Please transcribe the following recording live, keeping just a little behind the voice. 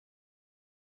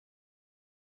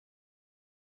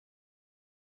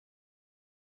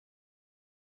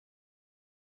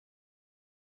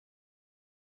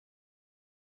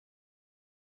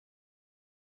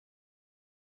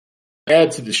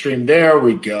Add to the stream. There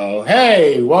we go.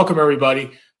 Hey, welcome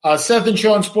everybody. Seth and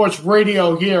Sean Sports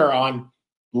Radio here on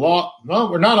Blog.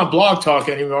 No, we're not on Blog Talk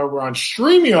anymore. We're on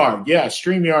StreamYard. Yeah,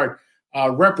 StreamYard,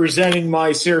 representing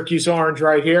my Syracuse Orange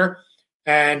right here.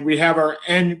 And we have our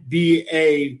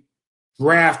NBA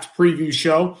draft preview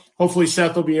show. Hopefully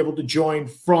Seth will be able to join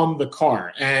from the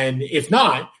car. And if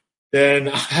not, then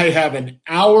I have an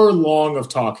hour long of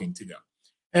talking to go.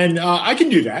 And I can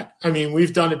do that. I mean,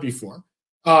 we've done it before.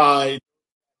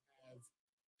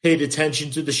 Paid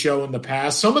attention to the show in the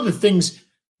past. Some of the things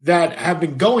that have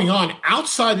been going on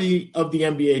outside of the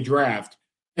NBA draft,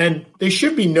 and they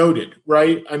should be noted,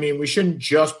 right? I mean, we shouldn't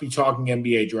just be talking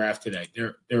NBA draft today.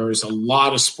 There is a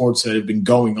lot of sports that have been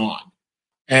going on.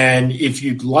 And if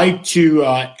you'd like to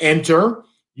enter,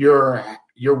 you're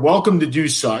welcome to do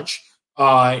such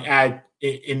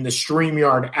in the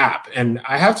StreamYard app. And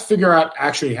I have to figure out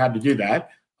actually how to do that.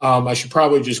 I should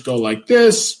probably just go like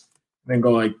this, then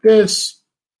go like this.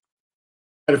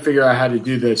 To figure out how to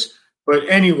do this. But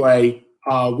anyway,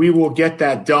 we will get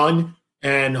that done,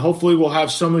 and hopefully we'll have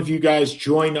some of you guys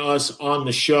join us on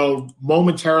the show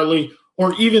momentarily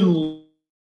or even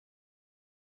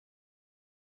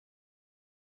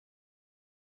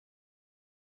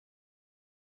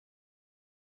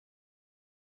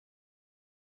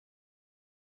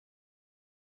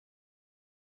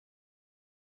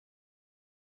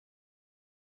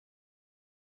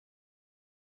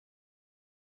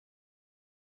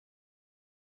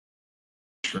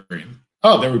stream.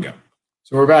 Oh, there we go.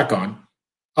 So we're back on.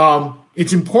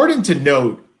 It's important to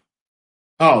note.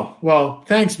 Oh, well,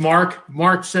 thanks, Mark.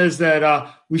 Mark says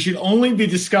that we should only be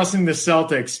discussing the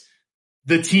Celtics,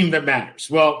 the team that matters.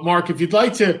 Well, Mark, if you'd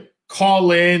like to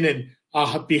call in, and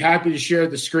I'll be happy to share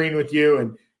the screen with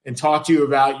you and talk to you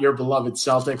about your beloved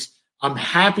Celtics, I'm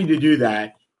happy to do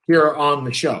that here on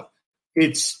the show.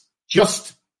 It's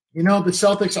just, the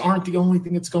Celtics aren't the only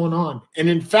thing that's going on. And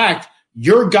in fact,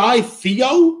 your guy,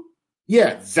 Theo,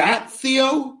 that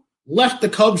Theo left the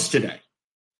Cubs today.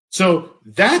 So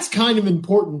that's kind of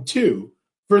important, too,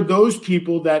 for those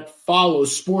people that follow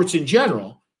sports in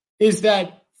general, is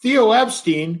that Theo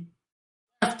Epstein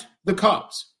left the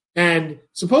Cubs. And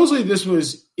supposedly this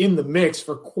was in the mix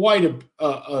for quite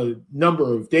a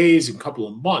number of days, a couple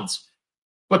of months.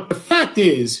 But the fact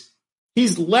is,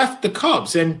 he's left the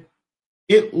Cubs. And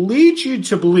it leads you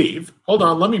to believe, hold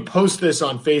on, let me post this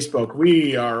on Facebook.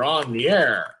 We are on the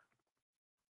air.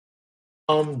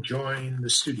 Join the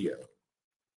studio.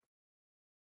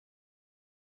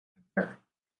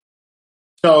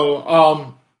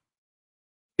 So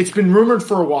it's been rumored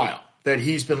for a while that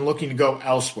he's been looking to go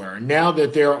elsewhere. And now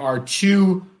that there are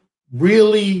two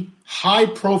really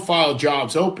high-profile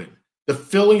jobs open, the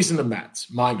Phillies and the Mets,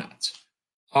 my Mets,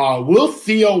 will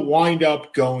Theo wind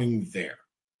up going there?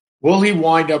 Will he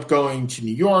wind up going to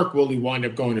New York? Will he wind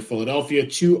up going to Philadelphia?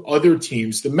 Two other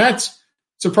teams. The Mets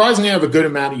surprisingly have a good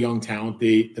amount of young talent.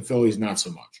 The Phillies, not so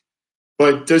much.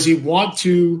 But does he want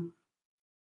to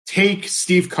take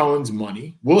Steve Cohen's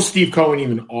money? Will Steve Cohen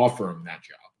even offer him that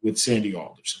job with Sandy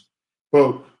Alderson?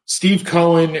 Well, Steve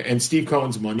Cohen and Steve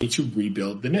Cohen's money to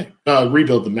rebuild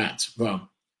the Mets. Well,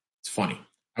 it's funny.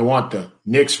 I want the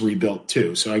Knicks rebuilt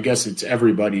too. So I guess it's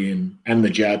everybody and the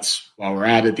Jets while we're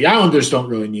at it. The Islanders don't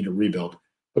really need a rebuild,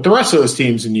 but the rest of those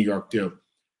teams in New York do.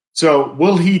 So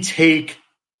will he take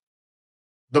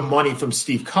the money from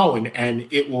Steve Cohen? And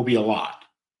it will be a lot.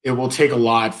 It will take a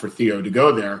lot for Theo to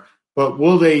go there. But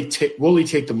will he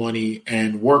take the money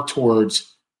and work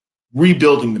towards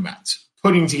rebuilding the Mets,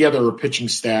 putting together a pitching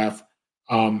staff?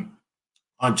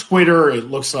 On Twitter,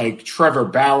 it looks like Trevor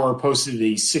Bauer posted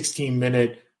a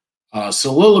 16-minute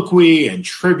soliloquy and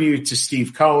tribute to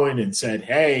Steve Cohen and said,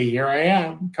 hey, here I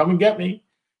am. Come and get me.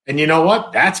 And you know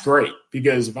what? That's great,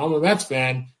 because if I'm a Mets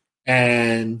fan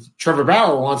and Trevor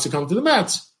Bauer wants to come to the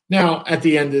Mets, now, at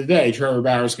the end of the day, Trevor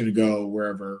Bauer is going to go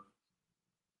wherever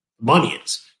the money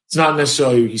is. It's not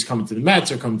necessarily he's coming to the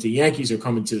Mets or coming to the Yankees or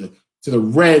coming to the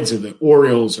Reds or the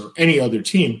Orioles or any other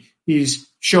team. He's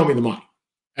show me the money.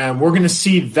 And we're going to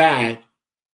see that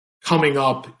coming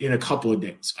up in a couple of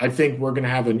days. I think we're going to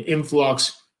have an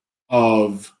influx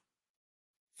of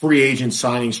free agent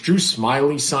signings. Drew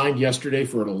Smyly signed yesterday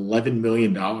for $11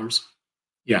 million.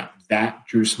 Yeah, that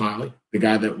Drew Smyly, the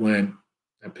guy that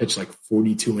pitched like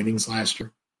 42 innings last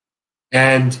year.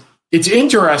 And it's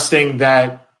interesting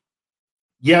that,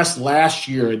 yes, last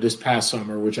year, this past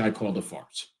summer, which I called a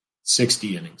farce,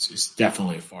 60 innings is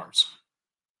definitely a farce.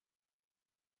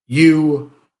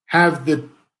 You have the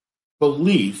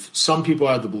belief, some people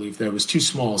have the belief that it was too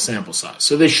small a sample size.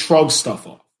 So they shrug stuff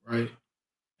off, right?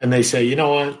 And they say, you know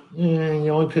what, you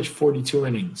only pitched 42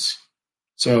 innings.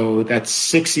 So that's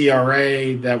 6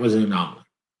 ERA. That was an anomaly.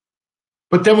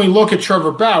 But then we look at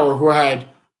Trevor Bauer, who had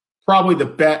probably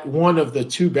one of the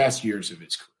two best years of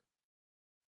his career,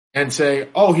 and say,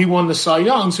 oh, he won the Cy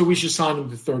Young, so we should sign him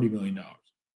to $30 million.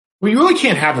 Well, you really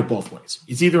can't have it both ways.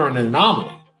 It's either an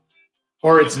anomaly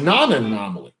or it's not an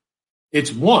anomaly.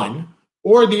 It's one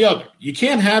or the other. You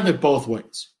can't have it both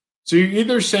ways. So you're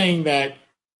either saying that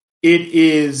it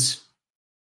is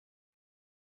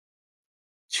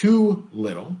too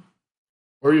little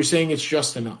or you're saying it's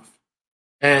just enough.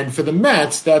 And for the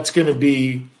Mets, that's going to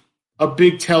be a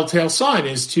big telltale sign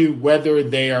as to whether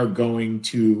they are going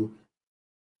to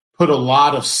put a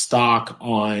lot of stock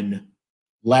on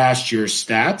last year's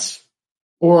stats,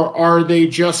 or are they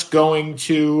just going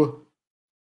to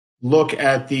look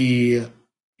at the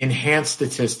enhanced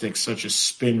statistics such as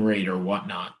spin rate or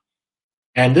whatnot?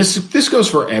 And this goes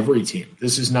for every team.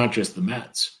 This is not just the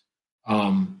Mets.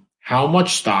 How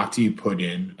much stock do you put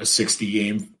in a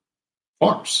 60-game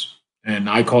farce? And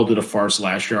I called it a farce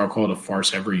last year. I'll call it a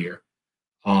farce every year.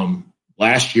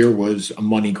 Last year was a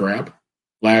money grab.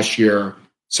 Last year,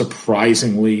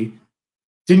 surprisingly,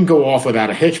 didn't go off without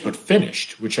a hitch, but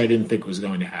finished, which I didn't think was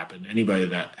going to happen. Anybody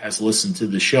that has listened to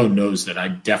the show knows that I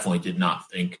definitely did not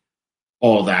think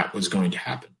all that was going to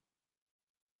happen.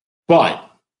 But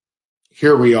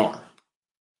here we are.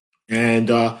 And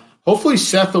hopefully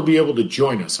Seth will be able to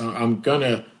join us. I'm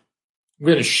gonna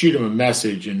shoot him a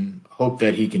message and hope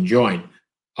that he can join.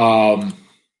 I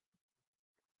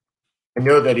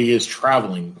know that he is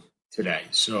traveling today,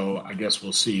 so I guess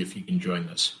we'll see if he can join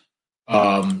us.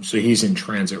 So he's in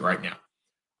transit right now.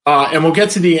 And we'll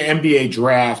get to the NBA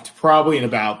draft probably in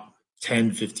about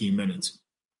 10, 15 minutes.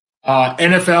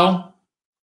 NFL,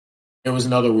 it was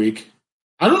another week.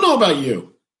 I don't know about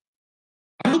you.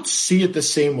 I don't see it the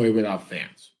same way without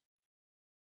fans.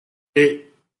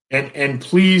 And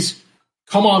please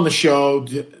come on the show,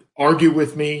 argue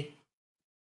with me,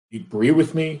 agree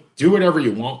with me, do whatever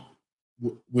you want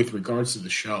with regards to the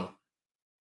show.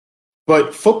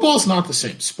 But football's not the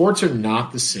same. Sports are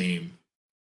not the same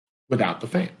without the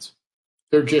fans.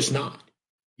 They're just not.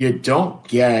 You don't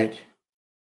get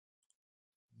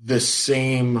the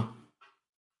same,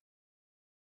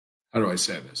 how do I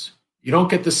say this? You don't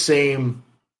get the same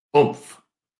oomph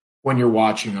when you're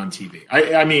watching on TV.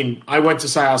 I mean, I went to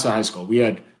Syosset High School. We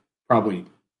had probably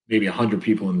maybe 100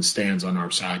 people in the stands on our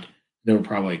side. There were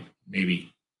probably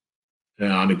maybe,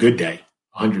 on a good day,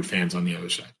 100 fans on the other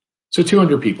side. So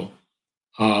 200 people.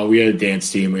 We had a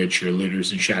dance team, we had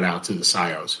cheerleaders, and shout out to the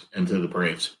Syos and to the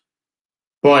Braves.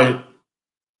 But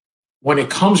when it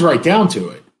comes right down to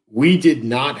it, we did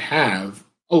not have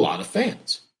a lot of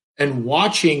fans. And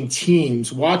watching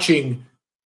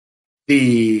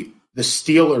the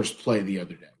Steelers play the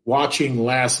other day, watching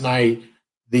last night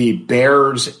the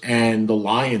Bears and the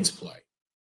Lions play,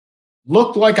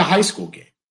 looked like a high school game.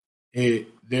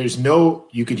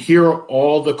 You could hear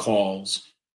all the calls.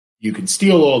 You can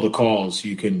steal all the calls.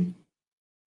 You can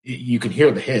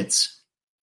hear the hits,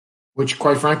 which,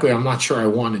 quite frankly, I'm not sure I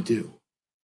want to do.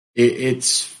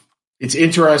 It's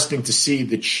interesting to see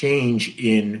the change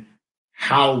in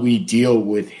how we deal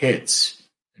with hits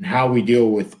and how we deal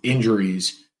with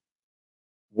injuries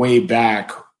way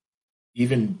back,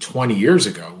 even 20 years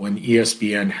ago, when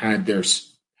ESPN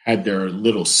had their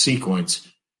little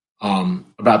sequence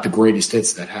about the greatest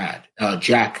hits that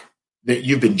that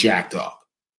you've been jacked up.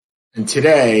 And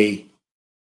today,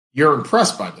 you're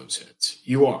impressed by those hits.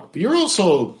 You are. But you're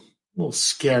also a little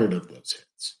scared of those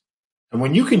hits. And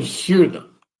when you can hear them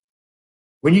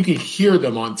on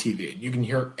TV, and you can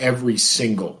hear every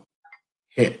single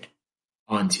hit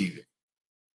on TV,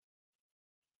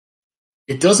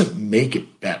 it doesn't make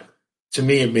it better. To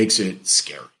me, it makes it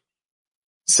scary.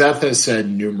 Seth has said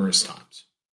numerous times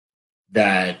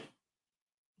that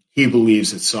he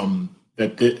believes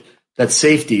that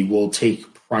safety will take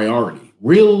priority,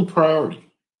 real priority,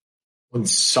 when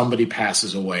somebody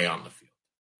passes away on the field.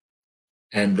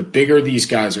 And the bigger these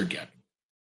guys are getting,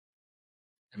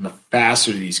 and the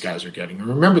faster these guys are getting. And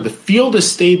remember, the field has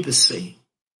stayed the same.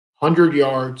 100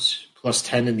 yards plus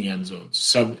 10 in the end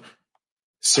zones,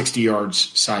 60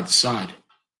 yards side to side.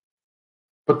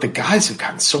 But the guys have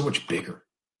gotten so much bigger.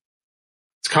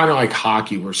 It's kind of like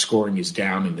hockey where scoring is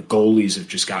down and the goalies have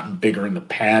just gotten bigger and the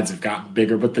pads have gotten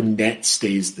bigger, but the net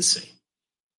stays the same.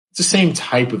 It's the same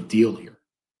type of deal here.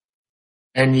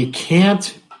 And you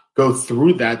can't go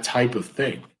through that type of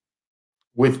thing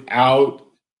without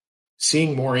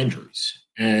seeing more injuries.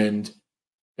 And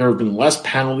there have been less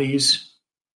penalties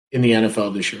in the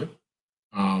NFL this year.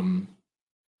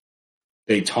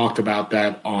 They talked about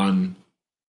that on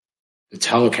the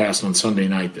telecast on Sunday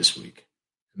night this week.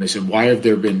 And they said, why have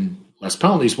there been less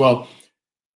penalties? Well,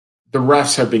 the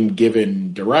refs have been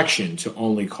given direction to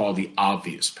only call the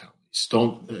obvious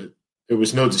penalties. There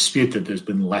was no dispute that there's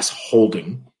been less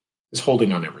holding. There's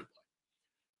holding on every play.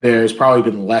 There's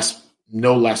probably been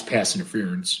no less pass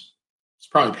interference. It's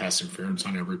probably pass interference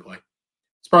on every play.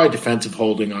 It's probably defensive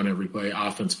holding on every play,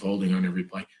 offensive holding on every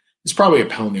play. It's probably a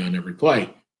penalty on every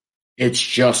play. It's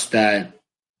just that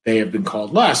they have been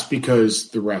called less because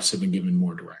the refs have been given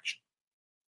more direction.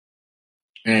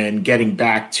 And getting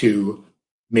back to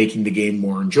making the game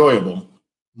more enjoyable,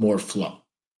 more flow.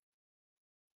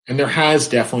 And there has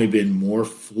definitely been more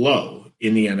flow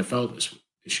in the NFL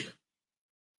this year.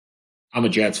 I'm a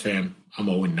Jets fan. I'm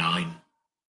 0-9.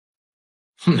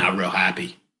 I'm not real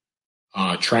happy.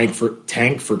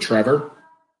 Tank for Trevor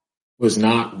was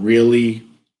not really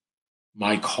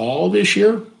my call this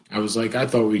year. I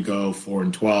thought we'd go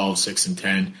 4-12,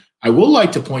 6-10. I will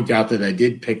like to point out that I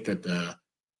did pick that the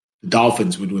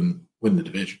Dolphins would win the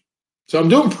division. So I'm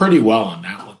doing pretty well on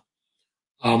that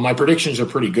one. My predictions are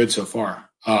pretty good so far.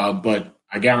 But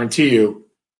I guarantee you,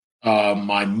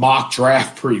 my mock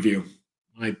draft preview,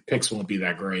 my picks won't be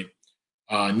that great.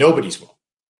 Nobody's will.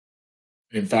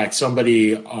 In fact,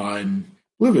 somebody on, I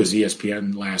believe it was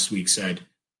ESPN last week said,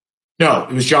 no,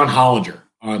 it was John Hollinger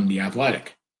on The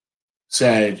Athletic,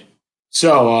 said,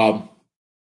 so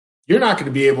you're not going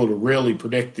to be able to really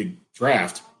predict the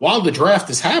draft while the draft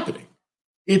is happening.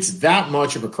 It's that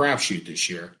much of a crapshoot this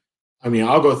year. I mean,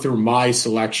 I'll go through my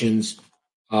selections.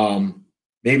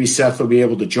 Maybe Seth will be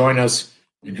able to join us,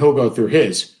 and he'll go through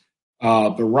his.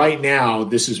 But right now,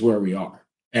 this is where we are.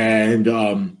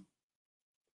 And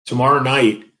tomorrow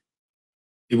night,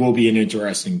 it will be an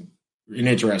interesting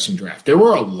draft. There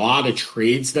were a lot of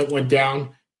trades that went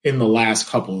down in the last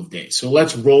couple of days. So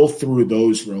let's roll through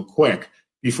those real quick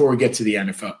before we get to the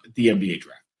NBA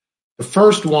draft. The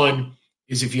first one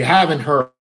is, if you haven't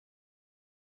heard,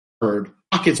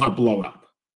 Rockets want to blow up.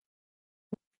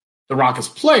 The Rockets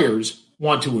players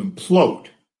want to implode.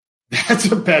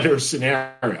 That's a better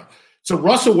scenario. So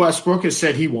Russell Westbrook has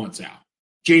said he wants out.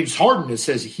 James Harden has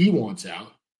said he wants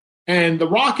out. And the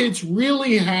Rockets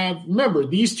really have, remember,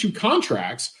 these two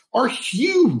contracts are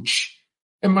huge.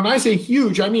 And when I say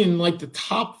huge, I mean like the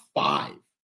top 5.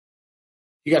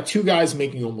 You got two guys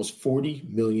making almost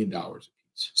 $40 million apiece.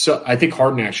 So I think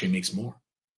Harden actually makes more.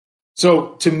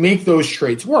 So to make those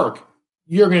trades work,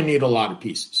 you're going to need a lot of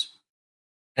pieces.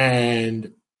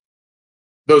 And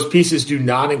those pieces do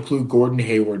not include Gordon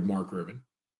Hayward, Mark Cuban.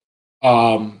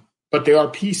 But they are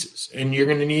pieces. And you're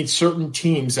going to need certain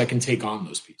teams that can take on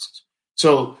those pieces.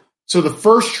 So the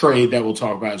first trade that we'll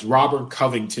talk about is Robert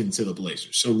Covington to the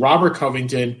Blazers. So Robert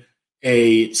Covington,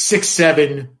 a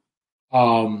 6'7",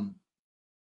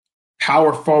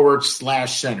 power forward /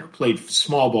 center, played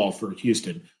small ball for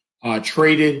Houston,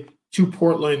 traded to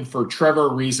Portland for Trevor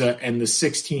Ariza and the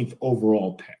 16th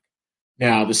overall pick.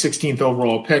 Now, the 16th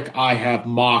overall pick I have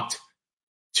mocked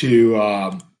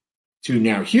to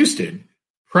now Houston,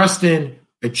 Preston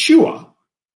Achua,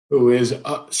 who is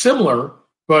similar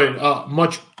but a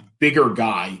much bigger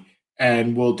guy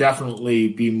and will definitely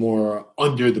be more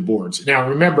under the boards. Now,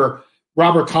 remember,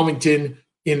 Robert Covington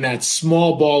in that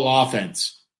small ball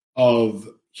offense of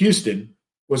Houston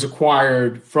was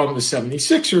acquired from the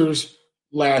 76ers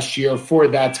last year for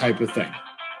that type of thing.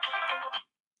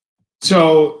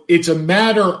 So it's a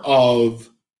matter of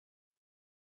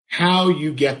how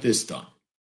you get this done.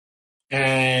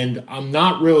 And I'm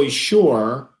not really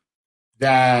sure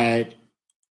that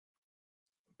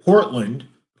Portland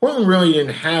really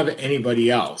didn't have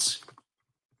anybody else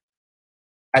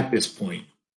at this point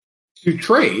to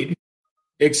trade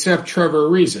except Trevor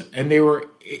Ariza. And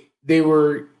they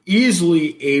were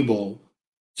easily able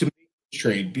to make the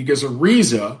trade because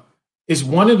Ariza is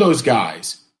one of those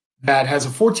guys that has a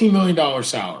 $14 million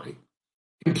salary,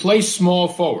 can play small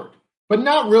forward, but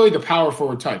not really the power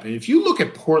forward type. And if you look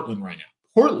at Portland right now,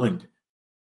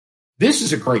 this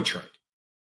is a great trade.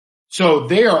 So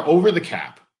they are over the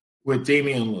cap with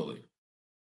Damian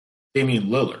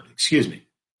Lillard, excuse me.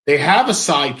 They have a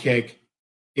sidekick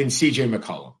in CJ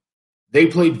McCollum. They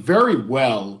played very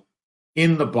well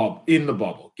in the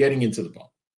bubble, getting into the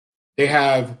bubble. They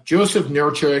have Joseph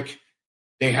Nurkic.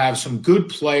 They have some good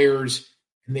players,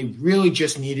 and they really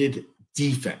just needed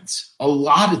defense, a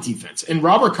lot of defense. And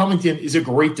Robert Covington is a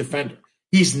great defender.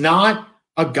 He's not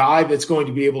a guy that's going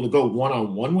to be able to go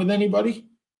one-on-one with anybody.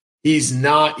 He's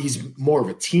more of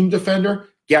a team defender.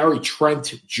 Gary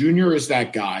Trent Jr. is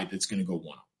that guy that's going to go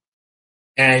one-on-one.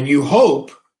 And you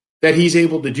hope that he's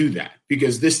able to do that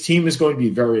because this team is going to be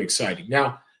very exciting.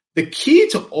 Now, the key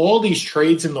to all these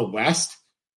trades in the West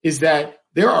is that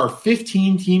there are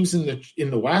 15 teams in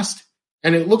the West,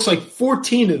 and it looks like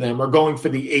 14 of them are going for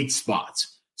the 8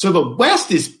 spots. So the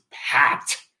West is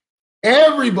packed.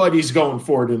 Everybody's going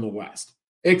for it in the West,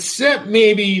 except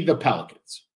maybe the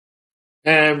Pelicans.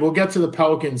 And we'll get to the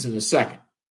Pelicans in a second.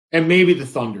 And maybe the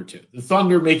Thunder, too. The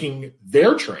Thunder making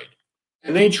their trade.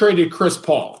 And they traded Chris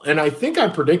Paul. And I think I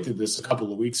predicted this a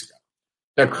couple of weeks ago,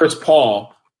 that Chris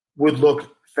Paul would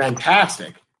look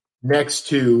fantastic next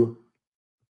to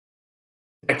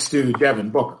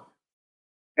Devin Booker.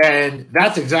 And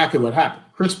that's exactly what happened.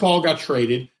 Chris Paul got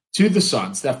traded to the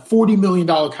Suns, that $40 million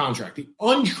contract, the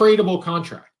untradeable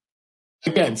contract.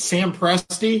 Again, Sam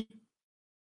Presti,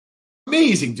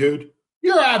 amazing, dude.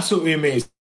 You're absolutely amazing.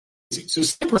 So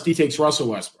Sam Presti takes Russell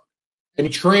Westbrook, and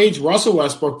he trades Russell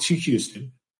Westbrook to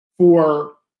Houston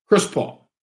for Chris Paul.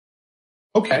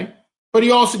 Okay, but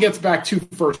he also gets back 2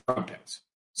 first-round picks.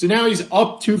 So now he's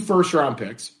up 2 first-round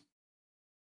picks.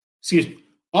 Excuse me,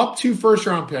 up 2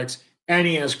 first-round picks, and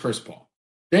he has Chris Paul.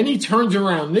 Then he turns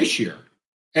around this year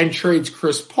and trades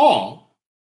Chris Paul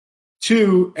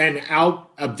to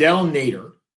Abdel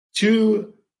Nader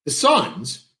to the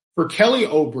Suns for Kelly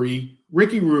Oubre,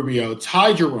 Ricky Rubio,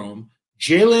 Ty Jerome,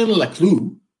 Jalen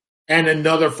Leclerc, and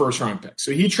another first-round pick.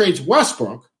 So he trades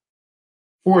Westbrook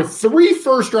for 3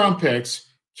 first-round picks,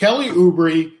 Kelly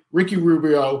Oubre, Ricky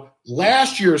Rubio,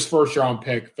 last year's first-round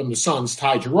pick from the Suns,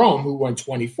 Ty Jerome, who went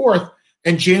 24th,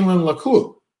 and Jalen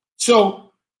Leclerc.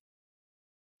 So,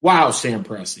 wow, Sam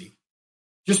Presti.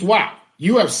 Just wow.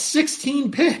 You have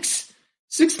 16 picks,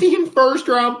 16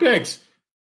 first-round picks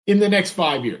in the next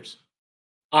 5 years.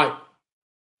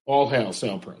 All hail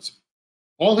Sam Presti.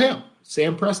 All hail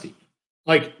Sam Presti.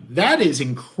 Like, that is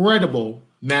incredible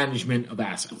management of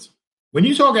assets. When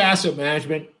you talk asset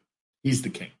management, he's the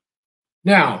king.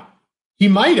 Now, he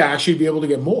might actually be able to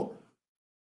get more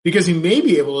because he may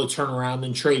be able to turn around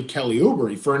and trade Kelly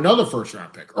Oubre for another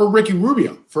first-round pick or Ricky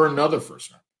Rubio for another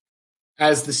first-round pick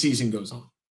as the season goes on.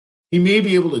 He may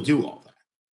be able to do all that.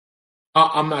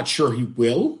 I'm not sure he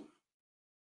will,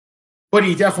 but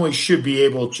he definitely should be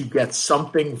able to get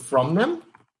something from them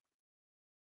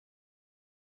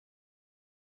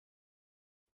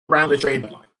around the trade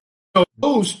deadline. So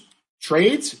those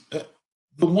trades,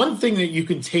 the one thing that you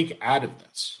can take out of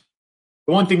this,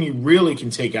 the one thing you really can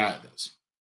take out of this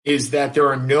is that there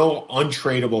are no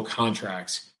untradeable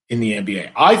contracts in the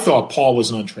NBA. I thought Paul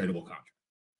was an untradeable contract.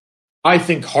 I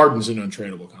think Harden's an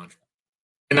untradeable contract.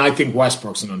 And I think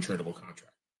Westbrook's an untradeable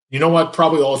contract. You know what?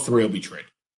 Probably all 3 will be traded.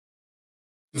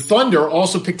 The Thunder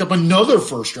also picked up another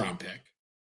first-round pick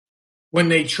when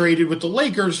they traded with the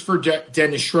Lakers for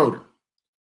Dennis Schroeder.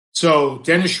 So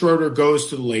Dennis Schroeder goes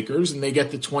to the Lakers, and they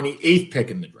get the 28th pick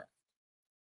in the draft.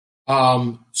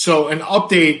 So an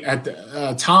update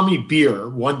at Tommy Beer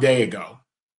one day ago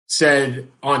said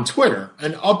on Twitter,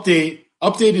 an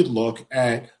updated look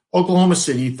at Oklahoma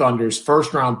City Thunder's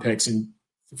first-round picks in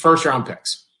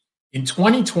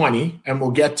 2020, and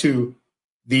we'll get to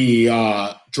the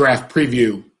draft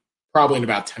preview probably in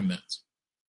about 10 minutes.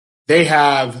 They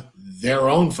have their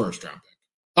own first-round pick.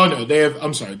 Oh no, they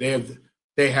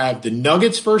have the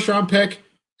Nuggets first-round pick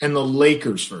and the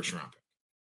Lakers first-round pick.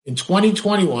 In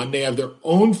 2021, they have their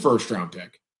own first-round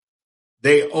pick.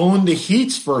 They own the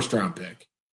Heat's first-round pick.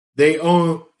 They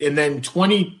own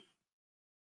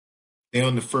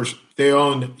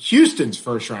Houston's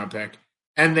first-round pick,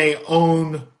 and they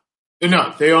own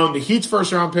the Heat's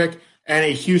first-round pick and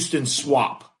a Houston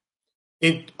swap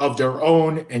of their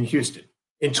own and Houston.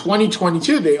 In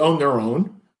 2022, they own their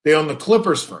own. They own the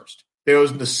Clippers first. They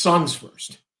own the Suns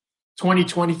first.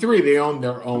 2023, they own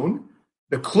their own.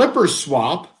 The Clippers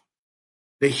swap,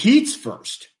 the Heat's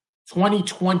first.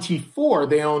 2024,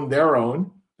 they own their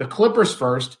own. The Clippers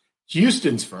first,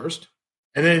 Houston's first.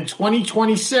 And then in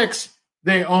 2026,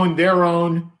 they own their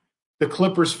own, the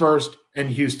Clippers first, and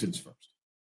Houston's first.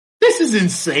 This is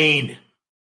insane.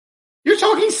 You're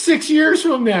talking 6 years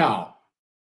from now.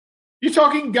 You're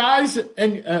talking guys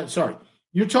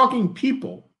you're talking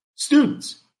people,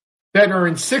 students that are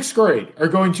in 6th grade are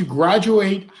going to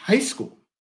graduate high school.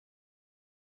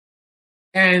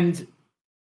 And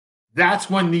that's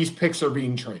when these picks are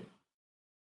being traded.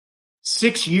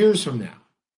 6 years from now.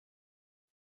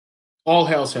 All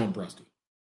hail Sam Presti.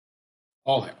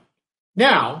 All hail.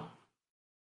 Now,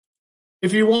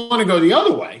 if you want to go the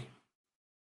other way,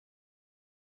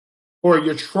 or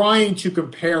you're trying to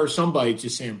compare somebody to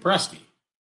Sam Presti,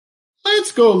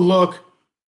 let's go look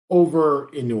over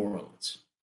in New Orleans.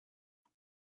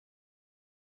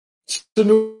 So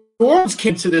New Orleans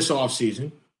came to this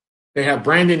offseason. They have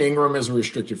Brandon Ingram as a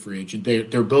restricted free agent.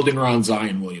 They're building around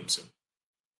Zion Williamson.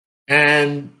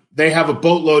 And they have a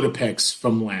boatload of picks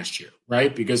from last year,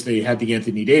 right? Because they had the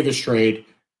Anthony Davis trade,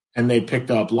 and they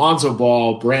picked up Lonzo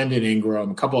Ball, Brandon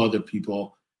Ingram, a couple other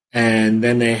people, and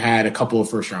then they had a couple of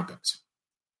first-round picks.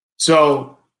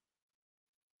 So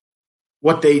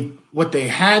what they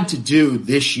had to do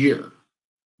this year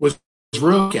was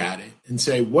look at it and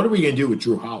say, what are we going to do with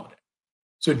Jrue Holiday?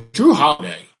 So Jrue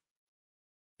Holiday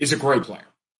is a great player.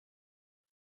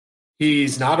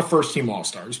 He's not a first-team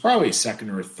All-Star. He's probably a second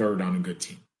or a third on a good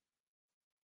team.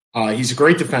 He's a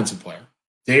great defensive player.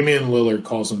 Damian Lillard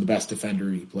calls him the best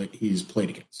defender he's played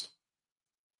against.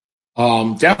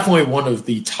 Definitely one of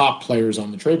the top players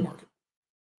on the trade market.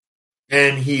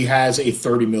 And he has a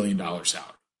 $30 million salary.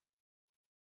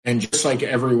 And just like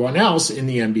everyone else in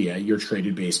the NBA, you're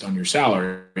traded based on your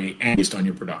salary and based on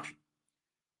your production.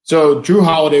 So Jrue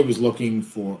Holiday was looking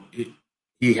for,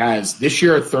 he has this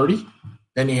year at 30,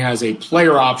 then he has a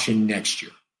player option next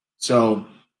year. So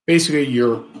basically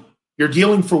you're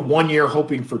dealing for 1 year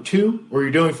hoping for 2, or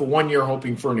you're dealing for 1 year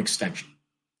hoping for an extension.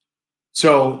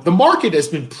 So the market has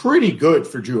been pretty good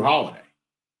for Jrue Holiday.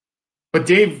 But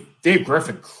Dave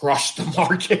Griffin crushed the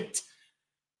market.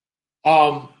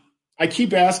 I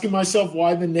keep asking myself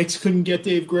why the Knicks couldn't get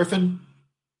Dave Griffin.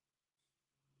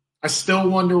 I still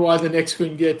wonder why the Knicks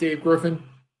couldn't get Dave Griffin.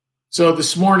 So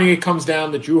this morning it comes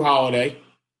down that Jrue Holiday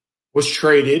was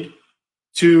traded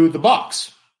to the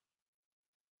Bucks.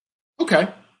 Okay,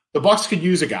 the Bucks could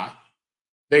use a guy.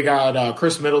 They got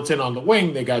Chris Middleton on the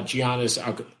wing. They got Giannis.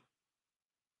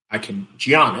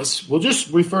 Giannis. We'll just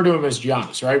refer to him as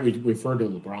Giannis, right? We refer to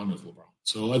LeBron as LeBron.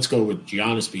 So let's go with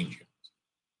Giannis being Giannis.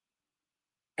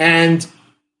 And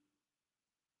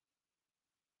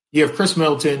you have Chris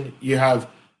Middleton. You have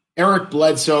Eric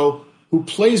Bledsoe, who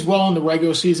plays well in the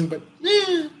regular season, but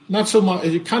not so much.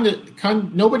 It kind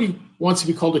of nobody wants to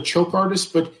be called a choke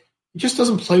artist, but he just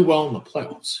doesn't play well in the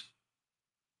playoffs.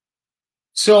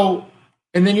 So,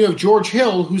 and then you have George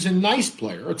Hill, who's a nice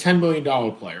player, a $10 million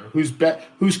player,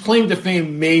 whose claim to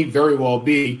fame may very well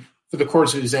be for the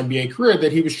course of his NBA career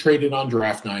that he was traded on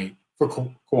draft night for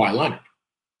Kawhi Leonard.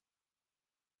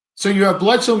 So you have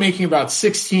Bledsoe making about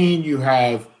 16. You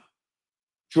have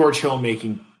George Hill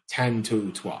making 10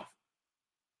 to 12.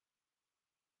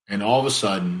 And all of a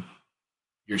sudden,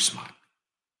 you're smiling.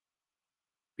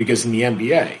 Because in the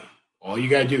NBA, all you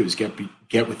got to do is get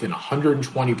within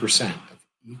 120% of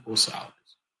equal salaries.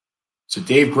 So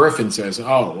Dave Griffin says,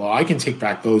 oh, well, I can take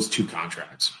back those 2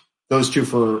 contracts. Those 2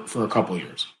 for a couple of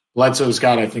years. Bledsoe's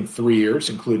got, I think, 3 years,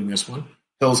 including this one.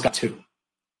 Hill's got 2.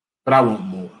 But I want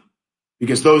more.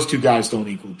 Because those 2 guys don't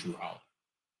equal Jrue Holiday.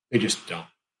 They just don't.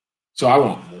 So I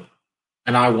want more.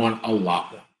 And I want a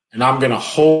lot more. And I'm going to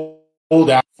hold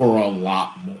out for a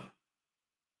lot more.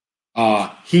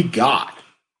 He got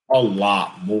a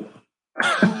lot more.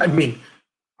 I mean,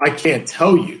 I can't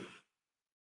tell you.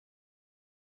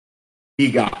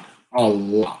 He got a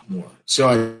lot more.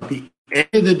 So at the end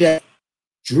of the day,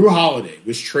 Jrue Holiday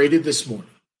was traded this morning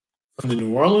from the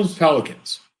New Orleans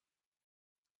Pelicans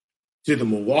to the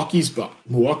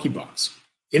Milwaukee Bucks.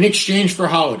 In exchange for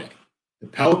Holiday, the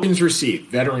Pelicans received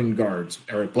veteran guards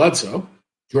Eric Bledsoe,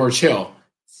 George Hill,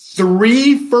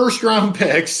 3 first-round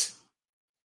picks,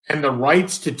 and the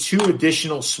rights to 2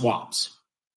 additional swaps.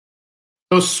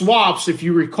 Those swaps, if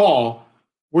you recall,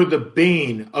 were the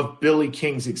bane of Billy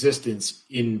King's existence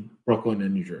in Brooklyn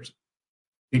and New Jersey.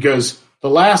 Because the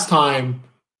last time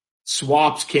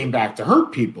swaps came back to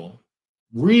hurt people,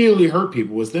 really hurt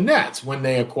people, was the Nets when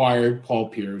they acquired Paul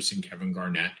Pierce and Kevin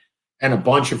Garnett and a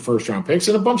bunch of first-round picks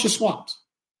and a bunch of swaps.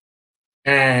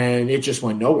 And it just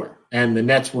went nowhere. And the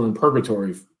Nets were in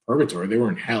purgatory. They were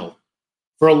in hell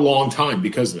for a long time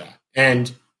because of that.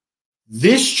 And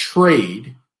this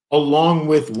trade, along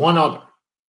with one other,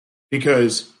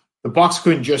 because the Bucks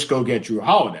couldn't just go get Jrue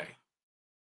Holiday.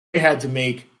 They had to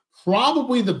make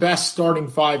probably the best starting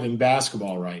 5 in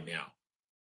basketball right now.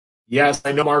 Yes,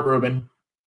 I know Mark Rubin.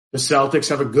 The Celtics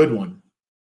have a good one,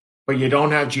 but you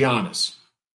don't have Giannis.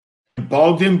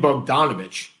 Bogdan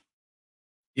Bogdanović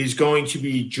is going to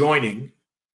be joining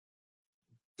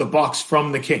the Bucks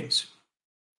from the Kings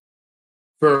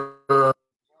for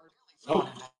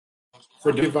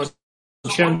DiVincenzo.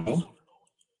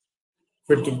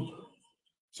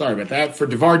 Sorry about that. For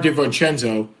DeVar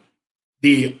DiVincenzo,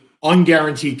 the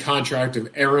unguaranteed contract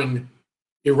of Iran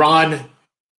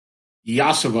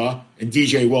Ilyasova and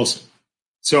DJ Wilson.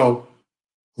 So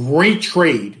great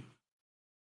trade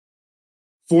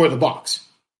for the Bucks.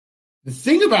 The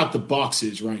thing about the Bucks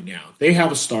is right now they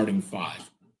have a starting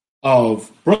 5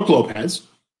 of Brook Lopez,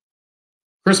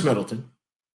 Chris Middleton,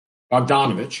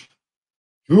 Bogdanović,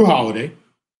 Jrue Holiday,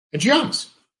 and Giannis.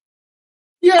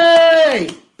 Yay!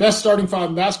 best starting five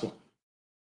in basketball.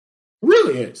 It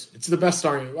really is. It's the best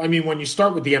starting. I mean, when you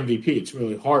start with the MVP, it's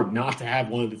really hard not to have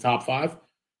one of the top five.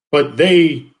 But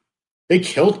they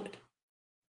killed it.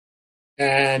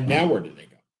 And now where did they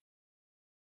go?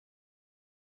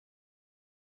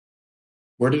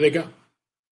 Where do they go?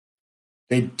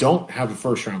 They don't have a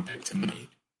first-round pick tonight.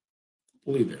 I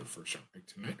believe they have a first-round pick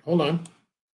tonight. Hold on.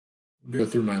 I'll go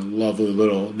through my lovely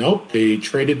little... Nope, they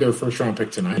traded their first-round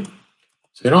pick tonight.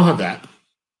 So they don't have that.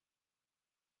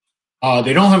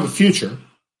 They don't have a future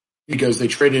because they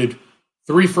traded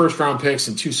 3 first-round picks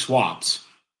and 2 swaps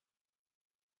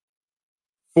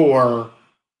for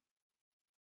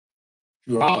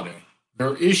Jrue Holiday.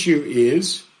 Their issue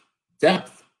is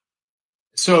depth.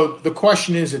 So the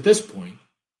question is, at this point,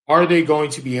 are they going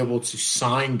to be able to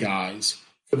sign guys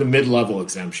for the mid-level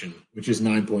exemption, which is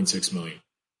 $9.6 million?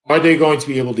 Are they going to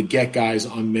be able to get guys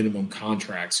on minimum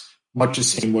contracts, much the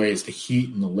same way as the Heat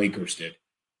and the Lakers did?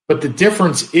 But the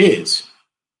difference is,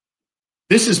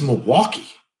 this is Milwaukee.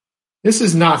 This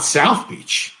is not South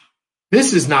Beach.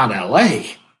 This is not LA.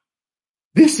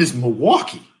 This is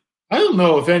Milwaukee. I don't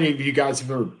know if any of you guys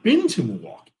have ever been to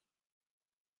Milwaukee.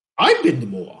 I've been to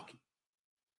Milwaukee.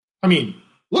 I mean,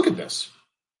 look at this.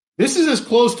 This is as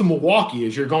close to Milwaukee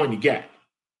as you're going to get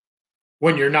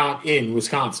when you're not in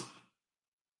Wisconsin.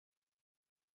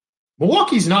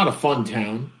 Milwaukee's not a fun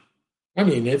town. I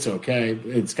mean, it's okay.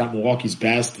 It's got Milwaukee's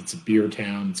best. It's a beer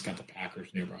town. It's got the Packers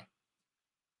nearby.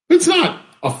 But it's not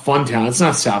a fun town. It's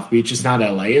not South Beach. It's not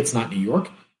LA. It's not New York.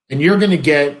 And you're going to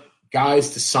get guys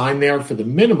to sign there for the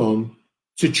minimum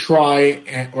to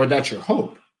try, or that's your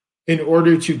hope, in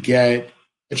order to get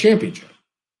a championship.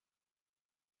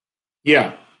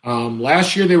 Yeah.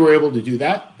 Last year they were able to do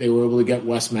that. They were able to get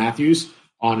Wes Matthews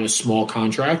on a small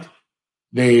contract.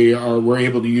 They were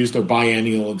able to use their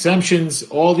biennial exemptions,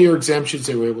 all their exemptions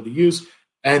they were able to use,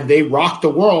 and they rocked the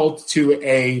world to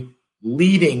a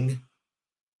league-leading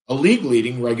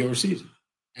regular season,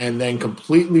 and then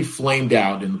completely flamed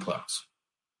out in the playoffs.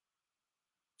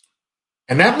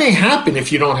 And that may happen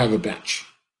if you don't have a bench.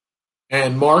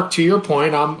 And Mark, to your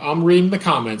point, I'm reading the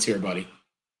comments here, buddy.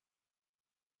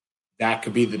 That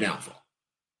could be the downfall.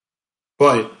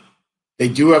 But they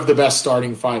do have the best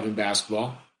starting five in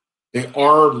basketball. They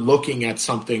are looking at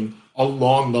something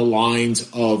along the lines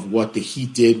of what the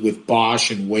Heat did with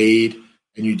Bosh and Wade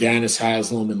and Udonis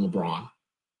Haslem and LeBron,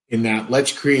 in that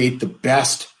let's create the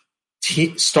best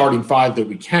starting five that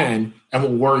we can, and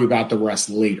we'll worry about the rest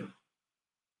later.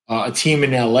 A team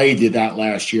in LA did that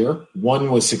last year.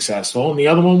 One was successful, and the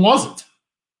other one wasn't.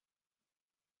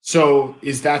 So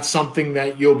is that something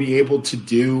that you'll be able to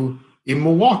do in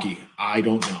Milwaukee? I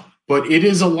don't know. But it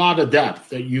is a lot of depth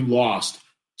that you lost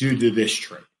due to this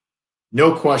trade.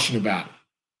 No question about it.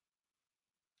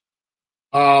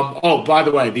 By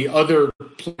the way, the other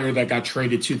player that got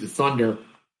traded to the Thunder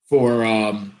for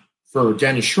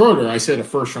Dennis Schroeder, I said a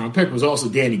first-round pick, was also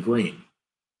Danny Green.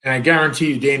 And I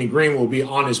guarantee you Danny Green will be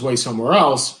on his way somewhere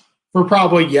else for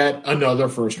probably yet another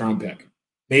first-round pick,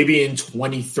 maybe in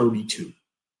 2032,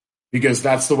 because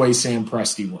that's the way Sam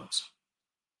Presti works.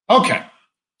 Okay,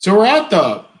 so we're at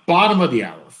the bottom of the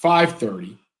hour,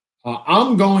 5:30.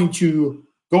 I'm going to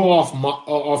go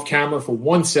off camera for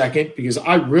 1 second because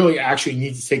I really actually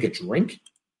need to take a drink,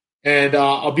 and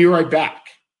I'll be right back.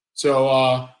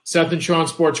 So Seth and Sean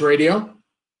Sports Radio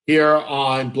here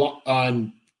on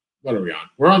what are we on?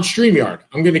 We're on StreamYard.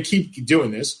 I'm going to keep doing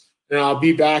this, and I'll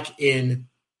be back in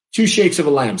 2 shakes of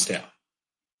a lamb's tail.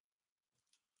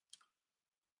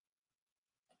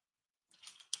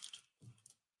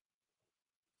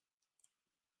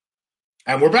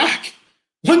 And we're back.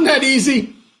 Wasn't that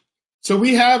easy? So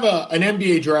we have an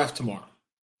NBA draft tomorrow.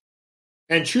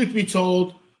 And truth be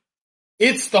told,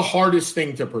 it's the hardest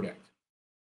thing to predict.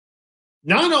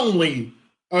 Not only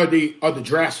are the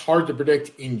drafts hard to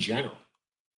predict in general,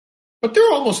 but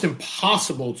they're almost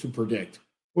impossible to predict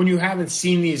when you haven't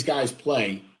seen these guys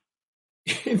play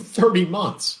in 13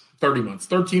 months.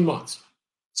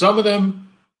 Some of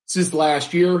them since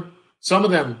last year. Some of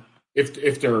them,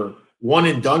 if they're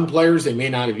one-and-done players, they may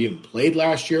not have even played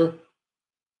last year.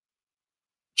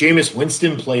 James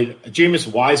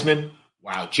Wiseman.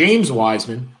 Wow, James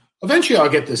Wiseman. Eventually I'll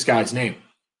get this guy's name.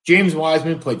 James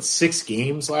Wiseman played 6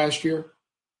 games last year.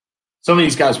 Some of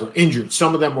these guys were injured.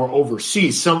 Some of them were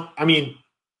overseas.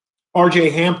 R.J.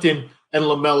 Hampton and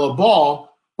LaMelo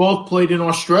Ball both played in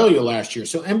Australia last year.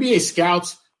 So NBA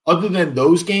scouts, other than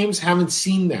those games, haven't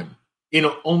seen them in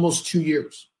almost 2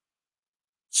 years.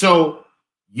 So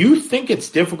you think it's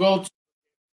difficult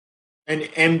an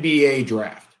NBA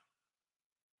draft?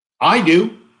 I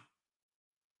do.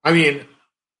 I mean,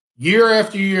 Year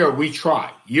after year, we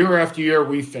try. Year after year,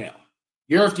 we fail.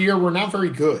 Year after year, we're not very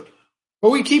good.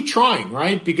 But we keep trying,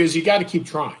 right? Because you got to keep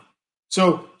trying.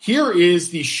 So here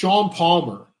is the Sean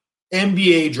Palmer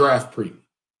NBA draft preview.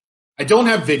 I don't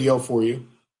have video for you.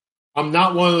 I'm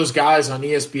not one of those guys on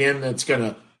ESPN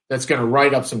that's gonna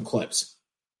write up some clips.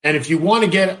 And if you want to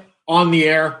get on the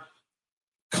air,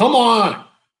 come on.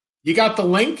 You got the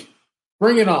link?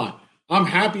 Bring it on. I'm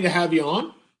happy to have you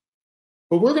on.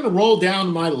 But we're going to roll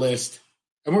down my list,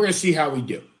 and we're going to see how we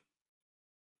do.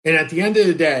 And at the end of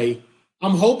the day,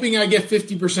 I'm hoping I get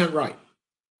 50% right.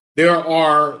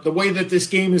 The way that this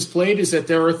game is played is that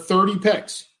there are 30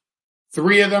 picks.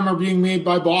 3 of them are being made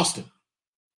by Boston.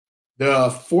 The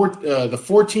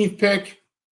 14th pick,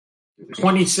 the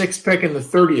 26th pick, and the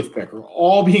 30th pick are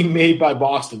all being made by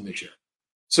Boston this year.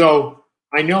 So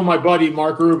I know my buddy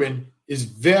Mark Rubin is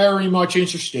very much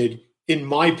interested in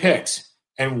my picks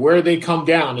and where they come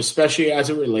down, especially as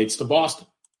it relates to Boston.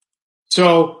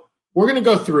 So we're going to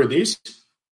go through these.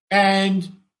 And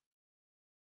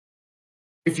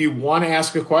if you want to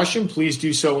ask a question, please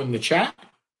do so in the chat.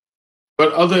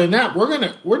 But other than that,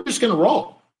 we're just going to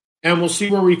roll, and we'll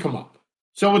see where we come up.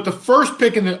 So with the first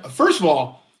pick first of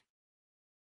all,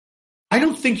 I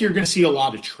don't think you're going to see a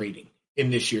lot of trading in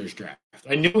this year's draft.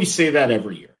 I know we say that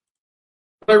every year,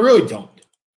 but I really don't.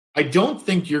 I don't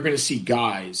think you're going to see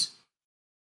guys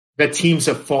that teams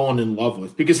have fallen in love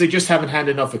with because they just haven't had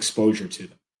enough exposure to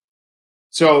them.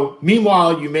 So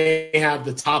meanwhile, you may have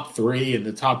the top 3, and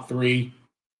the top 3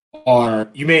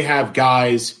 you may have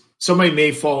guys, somebody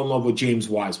may fall in love with James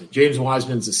Wiseman. James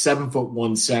Wiseman's a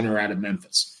 7'1" center out of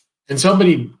Memphis. And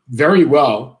somebody very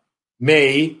well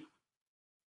may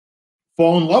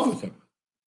fall in love with him.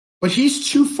 But he's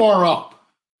too far up.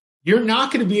 You're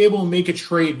not going to be able to make a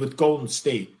trade with Golden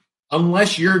State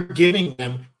unless you're giving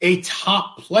them a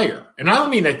top player. And I don't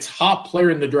mean a top player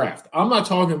in the draft. I'm not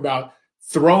talking about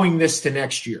throwing this to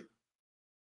next year.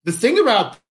 The thing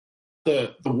about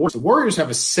the Warriors have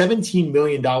a $17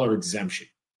 million exemption.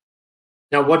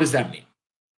 Now, what does that mean?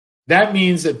 That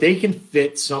means that they can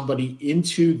fit somebody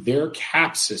into their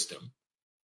cap system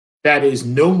that is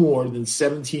no more than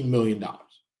 $17 million.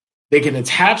 They can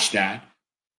attach that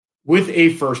with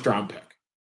a first-round pick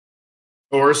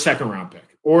or a second-round pick.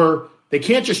 Or they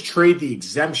can't just trade the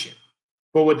exemption.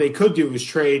 But what they could do is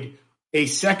trade a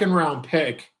second-round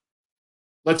pick.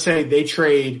 Let's say they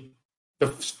trade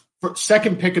the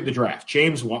second pick of the draft,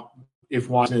 if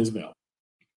Wiseman is available,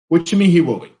 which to me he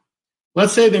will be.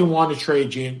 Let's say they want to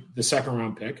trade the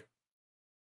second-round pick,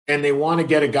 and they want to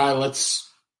get a guy,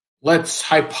 let's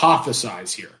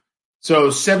hypothesize here. So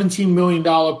 $17 million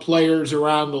players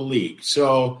around the league.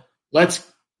 So let's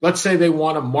say they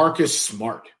want a Marcus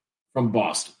Smart from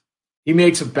Boston. He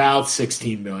makes about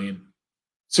 $16 million.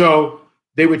 So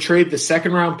they would trade the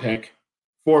second-round pick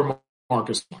for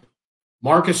Marcus Smart.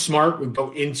 Marcus Smart would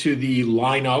go into the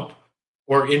lineup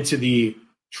or into the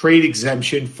trade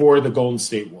exemption for the Golden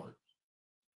State Warriors.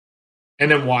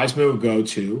 And then Wiseman would go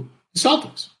to the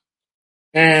Celtics.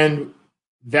 And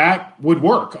that would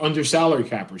work under salary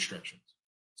cap restrictions.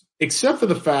 Except for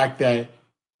the fact that,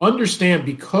 understand,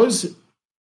 because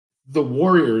the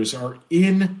Warriors are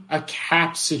in a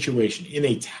cap situation, in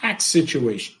a tax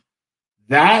situation,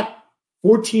 that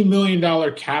 $14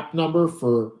 million cap number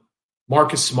for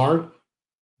Marcus Smart,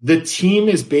 the team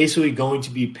is basically going to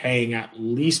be paying at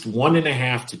least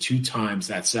 1.5 to 2 times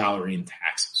that salary in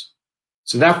taxes.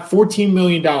 So that $14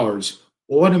 million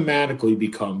automatically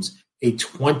becomes a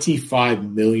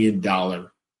 $25 million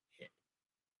hit.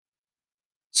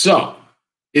 So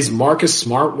is Marcus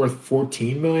Smart worth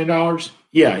 $14 million?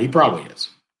 Yeah, he probably is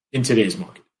in today's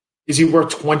market. Is he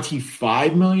worth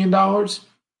 $25 million?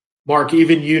 Mark,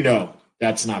 even you know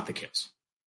that's not the case.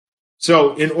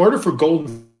 So in order for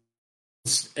Golden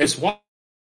as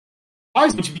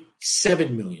Wiseman to be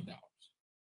 $7 million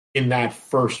in that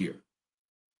first year.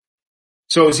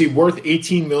 So is he worth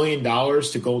 $18 million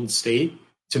to Golden State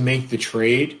to make the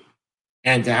trade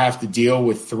and to have to deal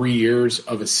with 3 years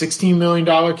of a $16 million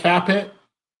cap hit?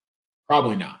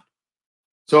 Probably not.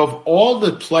 So of all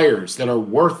the players that are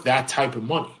worth that type of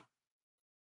money,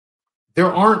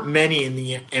 there aren't many in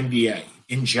the NBA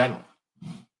in general.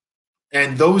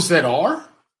 And those that are,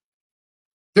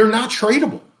 they're not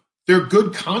tradable. They're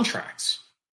good contracts.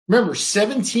 Remember,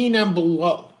 17 and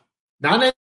below,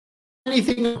 not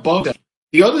anything above that.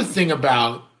 The other thing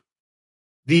about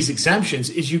these exemptions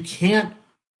is you can't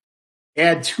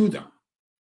add to them.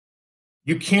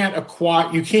 You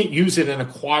can't use it and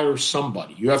acquire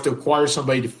somebody. You have to acquire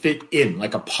somebody to fit in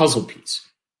like a puzzle piece.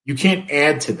 You can't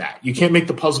add to that. You can't make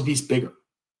the puzzle piece bigger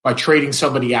by trading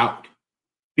somebody out.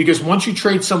 Because once you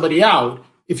trade somebody out,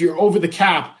 if you're over the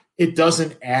cap, it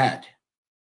doesn't add.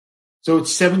 So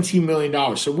it's $17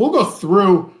 million. So we'll go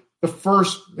through the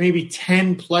first maybe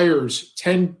 10 players,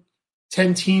 10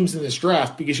 teams in this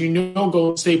draft, because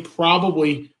Golden State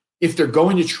probably, if they're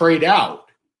going to trade out,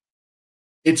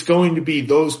 it's going to be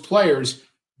those players.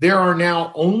 There are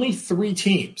now only 3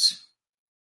 teams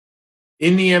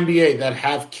in the NBA that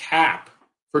have cap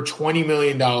for $20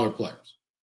 million players.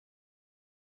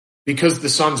 Because the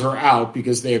Suns are out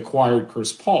because they acquired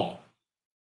Chris Paul.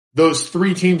 Those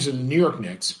 3 teams are the New York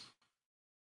Knicks,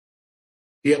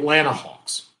 the Atlanta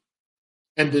Hawks,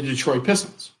 and the Detroit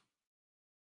Pistons.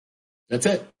 That's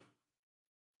it.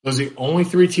 Those are the only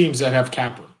 3 teams that have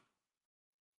cap room.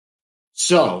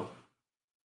 So,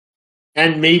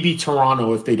 and maybe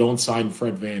Toronto if they don't sign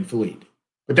Fred VanVleet.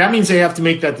 But that means they have to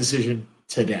make that decision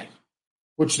today,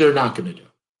 which they're not going to do.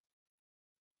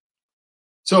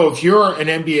 So if you're an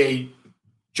NBA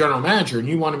general manager and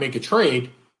you want to make a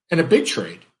trade, and a big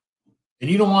trade, and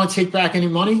you don't want to take back any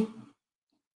money,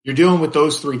 you're dealing with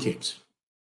those 3 teams.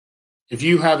 If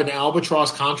you have an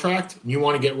albatross contract and you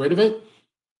want to get rid of it,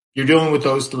 you're dealing with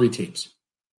those 3 teams.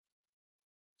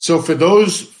 So for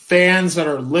those fans that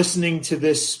are listening to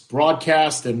this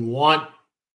broadcast and want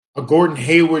a Gordon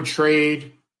Hayward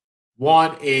trade,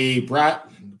 want a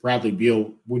Bradley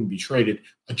Beal wouldn't be traded,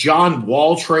 a John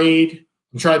Wall trade,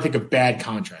 I'm trying to think of bad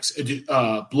contracts,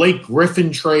 Blake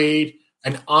Griffin trade,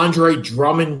 an Andre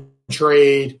Drummond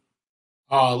trade.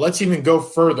 Let's even go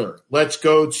further. Let's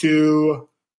go to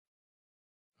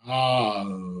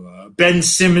Ben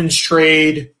Simmons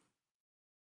trade.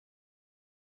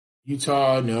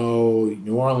 Utah, no.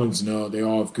 New Orleans, no. They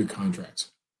all have good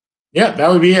contracts. Yeah, that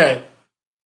would be it.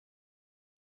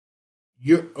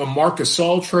 A Marc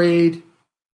Gasol trade.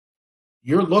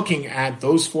 You're looking at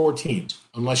those 4 teams,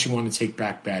 unless you want to take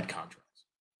back bad contracts.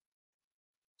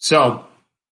 So,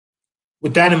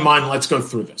 with that in mind, let's go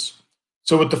through this.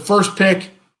 So, with the first pick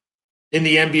in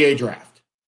the NBA draft,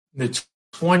 the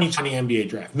 2020 NBA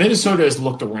draft, Minnesota has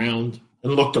looked around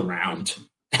and looked around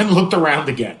and looked around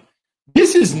again.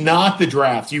 This is not the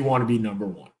draft you want to be number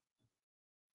 1.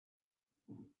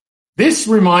 This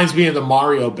reminds me of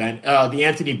the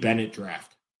Anthony Bennett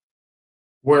draft,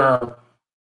 where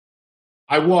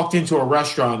I walked into a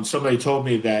restaurant and somebody told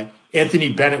me that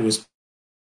Anthony Bennett was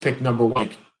picked number 1.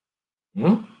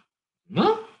 Anthony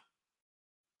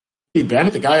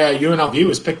Bennett, the guy at UNLV,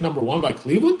 was picked number 1 by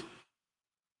Cleveland?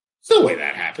 There's no way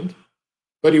that happened.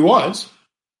 But he was.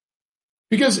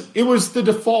 Because it was the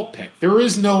default pick.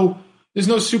 There's no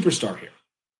superstar here.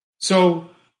 So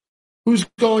who's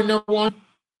going number 1?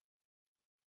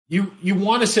 You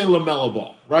want to say LaMelo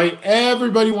Ball, right?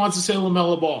 Everybody wants to say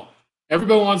LaMelo Ball.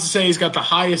 Everybody wants to say he's got the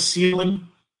highest ceiling.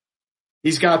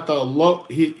 He's got the low.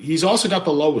 He's also got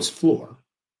the lowest floor.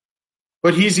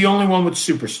 But he's the only one with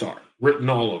superstar written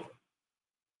all over.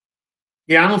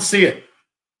 Yeah, I don't see it.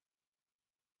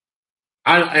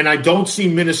 I don't see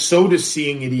Minnesota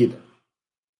seeing it either.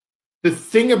 The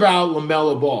thing about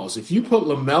LaMelo Ball is if you put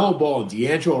LaMelo Ball and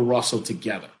D'Angelo Russell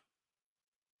together,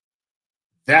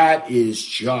 that is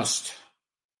just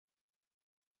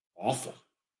awful.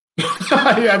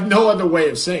 I have no other way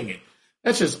of saying it.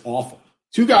 That's just awful.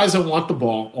 2 guys that want the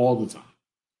ball all the time.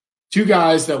 2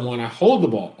 guys that want to hold the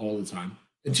ball all the time.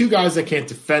 And 2 guys that can't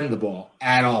defend the ball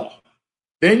at all.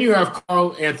 Then you have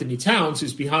Karl Anthony Towns,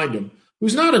 who's behind him,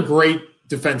 who's not a great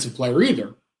defensive player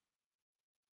either.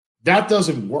 That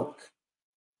doesn't work.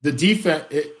 The defense,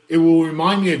 it will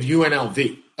remind me of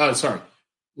UNLV.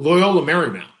 Loyola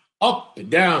Marymount. Up and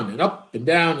down and up and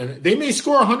down. And they may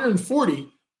score 140,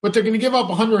 but they're going to give up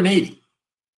 180.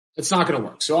 That's not going to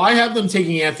work. So I have them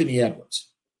taking Anthony Edwards,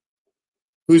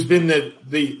 who's been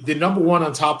the number 1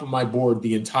 on top of my board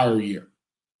the entire year.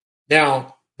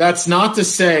 Now, that's not to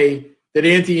say that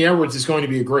Anthony Edwards is going to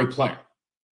be a great player.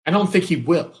 I don't think he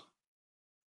will.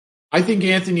 I think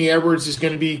Anthony Edwards is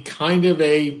going to be kind of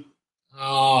if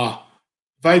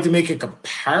I had to make a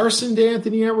comparison to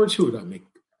Anthony Edwards, who would I make a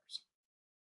comparison?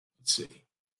 Let's see.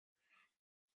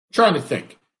 I'm trying to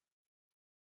think.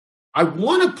 I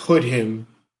want to put him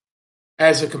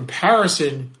as a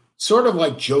comparison, sort of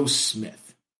like Joe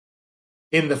Smith,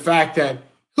 in the fact that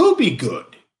he'll be good.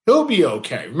 He'll be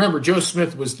okay. Remember, Joe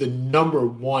Smith was the number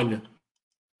 1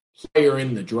 player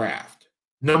in the draft,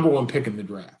 number 1 pick in the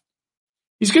draft.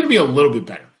 He's going to be a little bit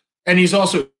better. And he's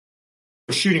also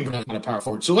shooting on a power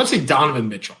forward. So let's say Donovan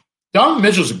Mitchell. Donovan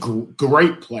Mitchell's a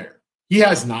great player. He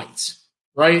has nights,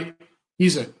 right?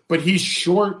 But he's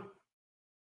short.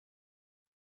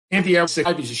 Anthony Edwards,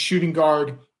 he's a shooting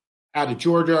guard out of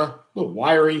Georgia, a little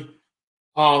wiry.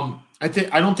 I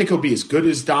don't think he'll be as good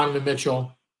as Donovan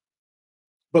Mitchell,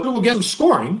 but he'll get some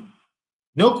scoring.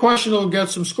 No question they'll get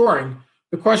some scoring.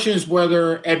 The question is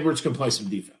whether Edwards can play some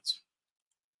defense.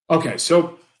 Okay,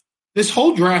 so this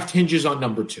whole draft hinges on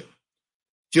number 2.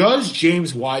 Does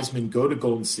James Wiseman go to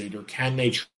Golden State, or can they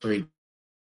trade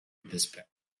this pick?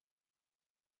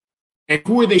 And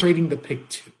who are they trading the pick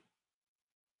to?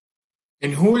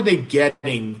 And who are they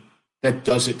getting that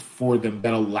does it for them,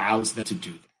 that allows them to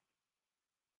do that?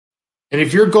 And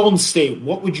if you're Golden State,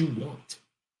 what would you want?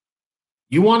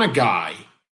 You want a guy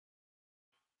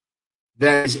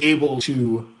that is able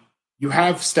to, you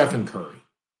have Stephen Curry,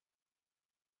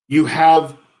 you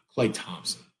have Klay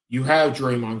Thompson, you have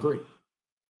Draymond Green.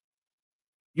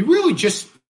 You really just,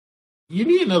 you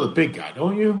need another big guy,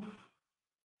 don't you?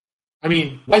 I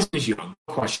mean, Wiseman is young,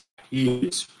 no question. He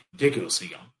is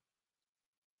ridiculously young.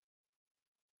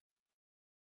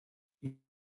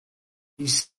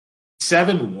 He's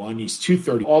 7'1", he's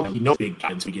 230. All he knows big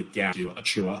guys to get down to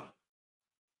Achua.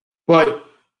 But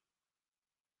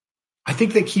I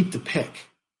think they keep the pick.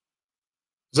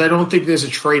 Because I don't think there's a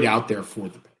trade out there for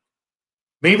the pick.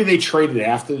 Maybe they traded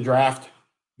after the draft.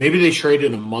 Maybe they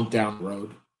traded a month down the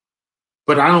road.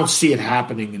 But I don't see it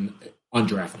happening on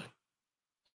draft night.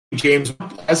 James,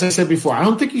 as I said before, I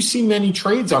don't think you see many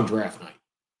trades on draft night.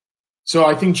 So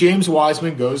I think James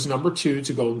Wiseman goes number 2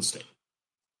 to Golden State.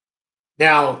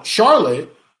 Now,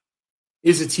 Charlotte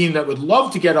is a team that would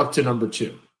love to get up to number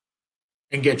 2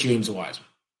 and get James Wiseman,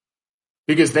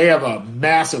 because they have a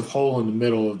massive hole in the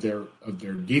middle of their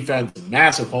defense, a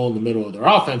massive hole in the middle of their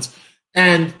offense,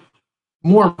 and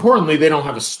more importantly, they don't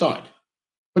have a stud.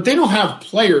 But they don't have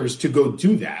players to go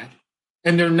do that,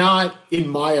 and they're not, in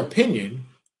my opinion,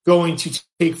 going to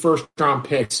take first-round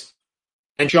picks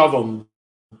and shove them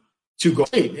to Golden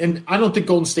State. And I don't think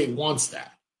Golden State wants that.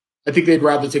 I think they'd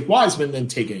rather take Wiseman than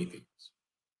take anything else.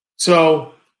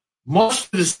 So, much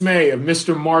to the dismay of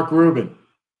Mr. Mark Rubin,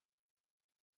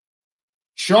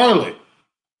 Charlotte,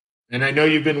 and I know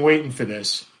you've been waiting for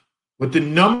this, with the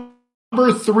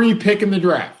number 3 pick in the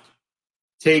draft,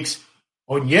 takes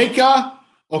Onyeka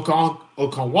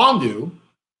Okongwu,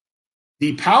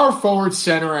 the power forward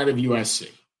center out of USC,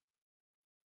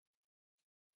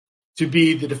 to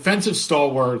be the defensive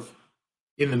stalwart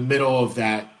in the middle of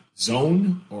that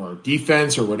zone or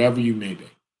defense or whatever you may be.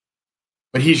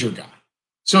 But he's your guy.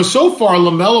 So far,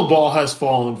 LaMelo Ball has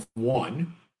fallen from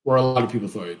 1, where a lot of people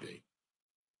thought he'd be,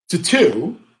 to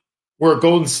 2, where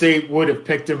Golden State would have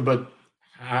picked him, but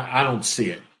I don't see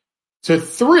it, to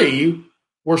 3,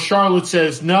 where Charlotte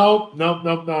says, no.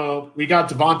 We got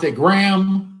Devontae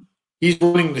Graham. He's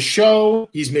running the show.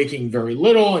 He's making very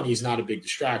little, and he's not a big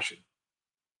distraction.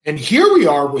 And here we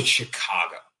are with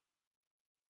Chicago.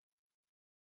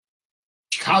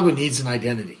 Chicago needs an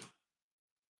identity.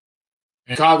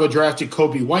 And Chicago drafted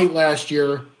Kobe White last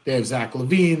year. They have Zach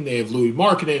LaVine. They have Louis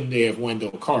Markkinen. They have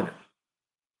Wendell Carter.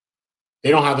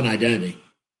 They don't have an identity.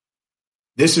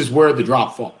 This is where the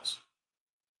drop falls.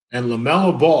 And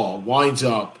LaMelo Ball winds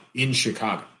up in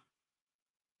Chicago.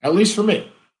 At least for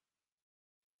me.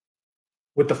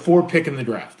 With the 4 pick in the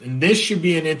draft. And this should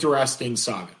be an interesting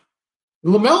saga.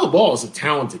 LaMelo Ball is a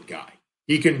talented guy.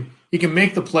 He can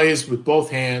make the plays with both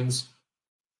hands.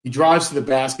 He drives to the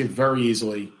basket very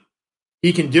easily.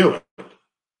 He can do it.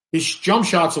 His jump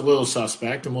shot's a little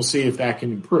suspect, and we'll see if that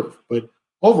can improve. But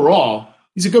overall,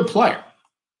 he's a good player.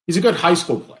 He's a good high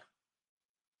school player.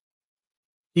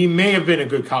 He may have been a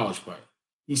good college player.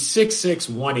 He's 6'6",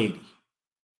 180.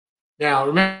 Now,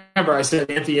 remember I said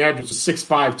Anthony Edwards was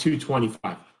 6'5",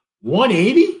 225.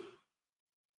 180?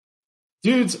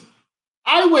 Dudes,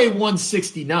 I weigh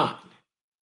 169.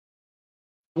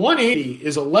 180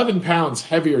 is 11 pounds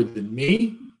heavier than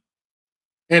me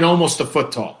and almost a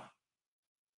foot tall.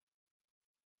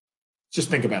 Just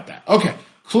think about that. Okay,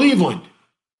 Cleveland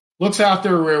looks out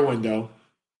their rear window,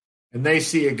 and they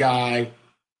see a guy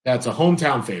that's a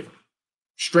hometown favorite,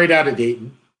 straight out of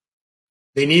Dayton.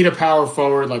 They need a power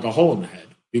forward like a hole in the head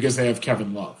because they have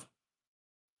Kevin Love.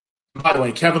 By the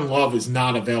way, Kevin Love is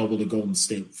not available to Golden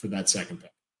State for that second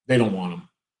pick. They don't want him.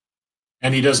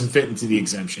 And he doesn't fit into the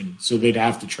exemption, so they'd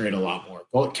have to trade a lot more.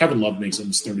 Well, Kevin Love makes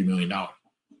almost $30 million.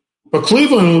 But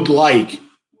Cleveland would like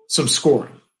some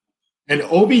scoring. And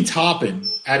Obi Toppin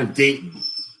out of Dayton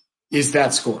is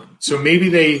that scoring. So maybe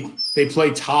they play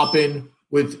Toppin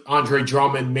with Andre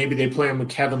Drummond. Maybe they play him with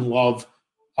Kevin Love.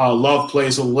 Love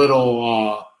plays a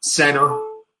little center.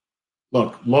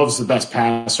 Look, Love's the best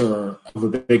passer of a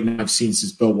big man I've seen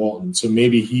since Bill Walton. So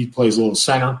maybe he plays a little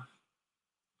center.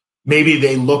 Maybe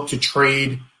they look to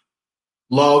trade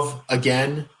Love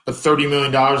again, but $30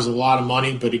 million is a lot of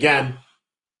money. But again,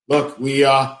 look, we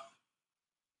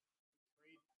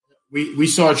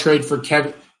saw a trade for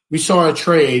Kevin. We saw a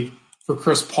trade for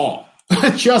Chris Paul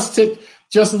just in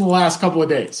the last couple of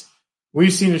days.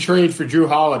 We've seen a trade for Drew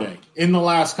Holiday in the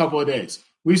last couple of days.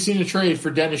 We've seen a trade for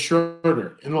Dennis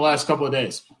Schroeder in the last couple of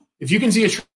days. If you can see a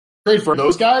trade for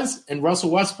those guys and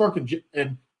Russell Westbrook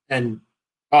and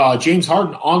James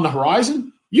Harden on the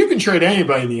horizon, you can trade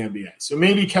anybody in the NBA. So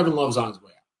maybe Kevin Love's on his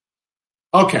way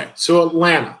out. Okay, so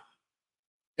Atlanta.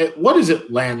 What does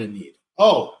Atlanta need?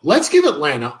 Oh, let's give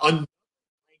Atlanta another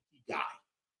guy,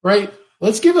 right?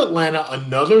 Let's give Atlanta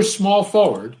another small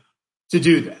forward to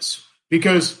do this.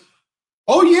 Because,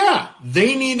 oh yeah,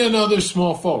 they need another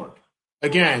small forward.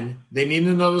 Again, they need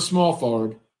another small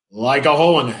forward like a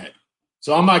hole in the head.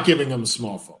 So I'm not giving them a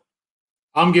small forward.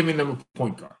 I'm giving them a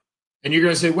point guard. And you're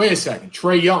going to say, wait a second,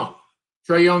 Trae Young.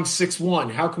 Trae Young's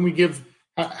 6'1". How can we give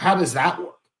 – how does that work?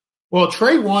 Well,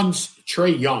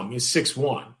 Trae Young is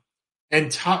 6'1", and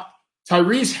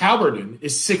Tyrese Halliburton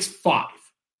is 6'5".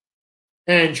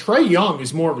 And Trae Young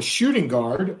is more of a shooting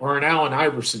guard or an Allen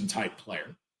Iverson type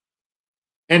player.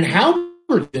 And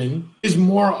Halliburton is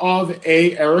more of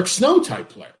a Eric Snow type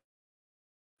player.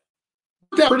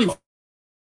 That's pretty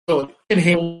well. Can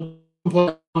handle the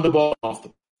ball off the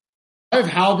ball. I have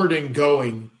Halliburton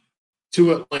going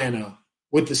to Atlanta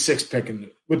with the sixth pick in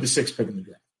the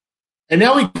draft. And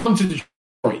now we come to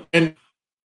Detroit, and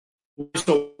we're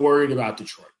still worried about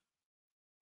Detroit.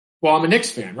 Well, I'm a Knicks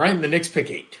fan, right? And the Knicks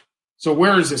pick 8. So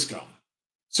where is this going?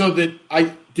 So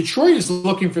Detroit is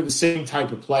looking for the same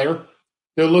type of player.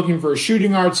 They're looking for a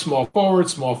shooting guard, small forward,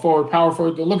 power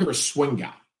forward. They're looking for a swing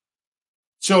guy.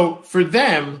 So for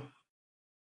them,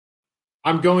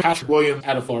 I'm going Patrick Williams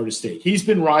out of Florida State. He's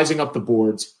been rising up the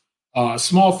boards.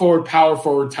 Small forward, power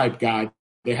forward type guy.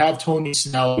 They have Tony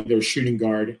Snell, their shooting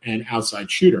guard and outside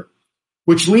shooter,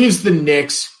 which leaves the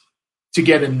Knicks to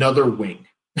get another wing.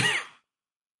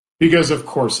 Because of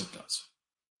course it does.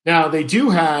 Now, they do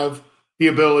have the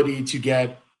ability to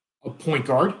get a point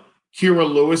guard.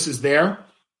 Kira Lewis is there,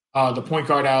 the point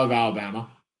guard out of Alabama.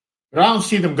 But I don't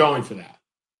see them going for that.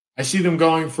 I see them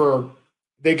going for,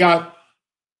 they got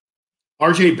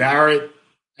RJ Barrett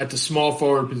at the small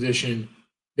forward position.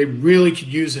 They really could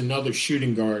use another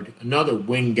shooting guard, another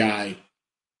wing guy.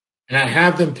 And I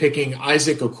have them picking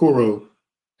Isaac Okoro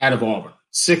out of Auburn,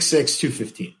 6'6",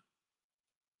 215.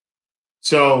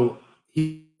 So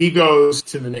he goes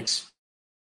to the Knicks.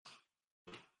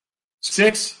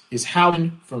 6 is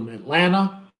Howden from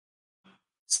Atlanta.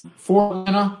 4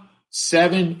 Atlanta.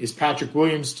 7 is Patrick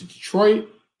Williams to Detroit.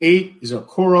 8 is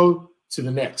Okoro to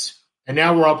the Knicks. And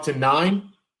now we're up to 9,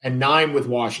 and 9 with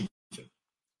Washington.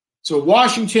 So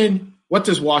Washington, what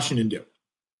does Washington do?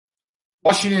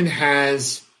 Washington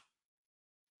has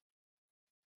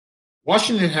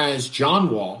John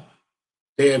Wall.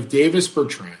 They have Davis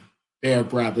Bertrand. They have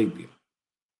Bradley Beal.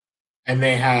 And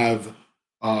they have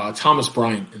Thomas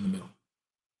Bryant in the middle.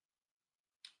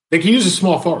 They can use a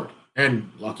small forward.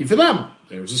 And lucky for them,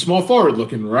 there's a small forward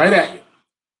looking right at you.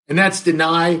 And that's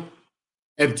Deni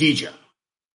Avdija.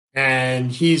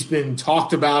 And he's been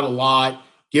talked about a lot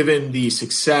given the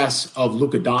success of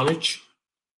Luka Doncic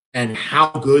and how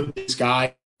good this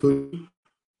guy could be,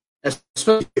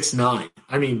 especially 6'9".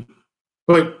 I mean,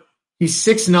 but he's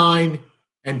 6'9"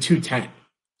 and 210.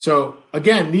 So,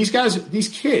 again, these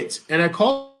kids, and I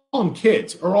call them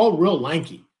kids, are all real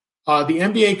lanky. The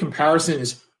NBA comparison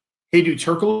is Hedo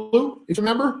Turkoglu, if you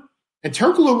remember. And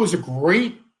Turkoglu was a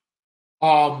great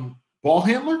ball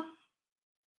handler,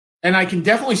 and I can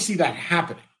definitely see that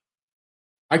happening.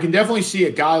 I can definitely see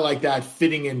a guy like that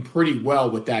fitting in pretty well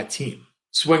with that team,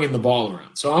 swinging the ball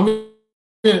around. So I'm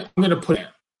going to put it there.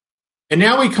 And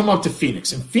now we come up to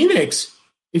Phoenix. And Phoenix,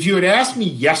 if you had asked me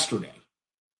yesterday,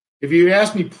 if you had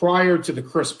asked me prior to the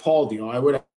Chris Paul deal, I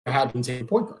would have had them take a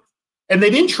point guard. And they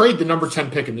didn't trade the number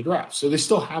 10 pick in the draft, so they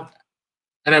still have that.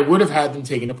 And I would have had them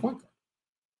taking a point guard.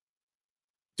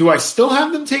 Do I still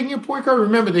have them taking a point guard?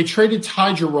 Remember, they traded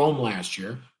Ty Jerome last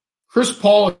year. Chris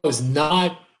Paul is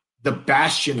not the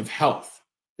bastion of health.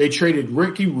 They traded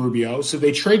Ricky Rubio, so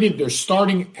they traded their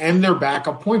starting and their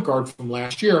backup point guard from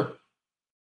last year.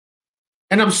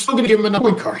 And I'm still going to give them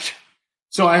another point guard.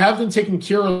 So I have them taking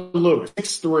Kira Lewis,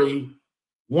 6'3",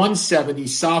 170,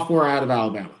 sophomore out of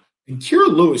Alabama. And Kira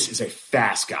Lewis is a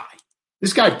fast guy.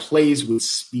 This guy plays with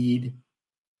speed.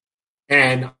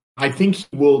 And I think he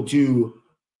will do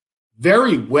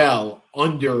very well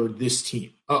under this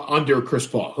team, under Chris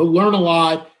Paul. He'll learn a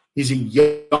lot. He's a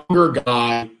younger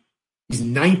guy. He's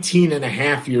 19 and a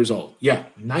half years old. Yeah,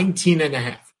 19 and a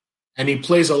half. And he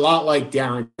plays a lot like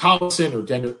Darren Collison or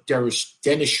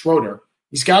Dennis Schroeder.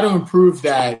 He's got to improve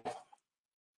that.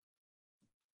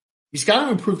 He's got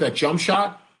to improve that jump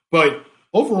shot. But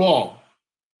overall,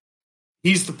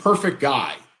 he's the perfect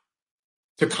guy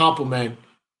to complement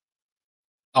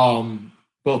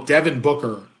both Devin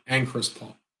Booker and Chris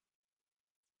Paul.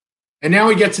 And now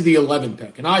we get to the 11th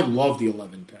pick, and I love the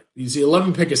 11th pick. He's the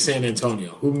 11th pick of San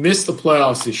Antonio, who missed the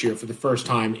playoffs this year for the first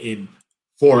time in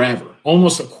forever,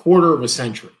 almost a quarter of a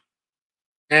century.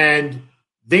 And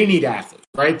they need athletes,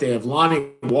 right? They have Lonnie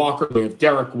Walker, they have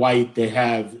Derek White, they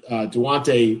have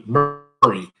DeJounte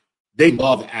Murray. They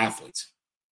love athletes.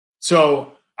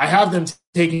 So I have them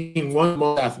taking one of the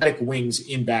most athletic wings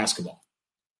in basketball,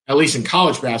 at least in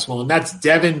college basketball, and that's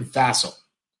Devin Vassell,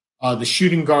 the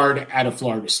shooting guard out of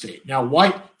Florida State. Now,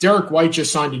 Derek White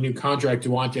just signed a new contract.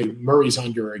 DeJounte Murray's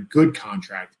under a good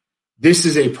contract. This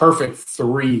is a perfect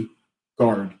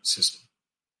three-guard system.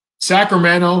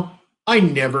 Sacramento, I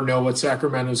never know what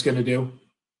Sacramento's going to do.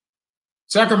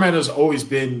 Sacramento's always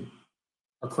been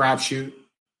a crapshoot.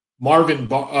 Marvin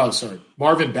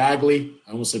Bagley.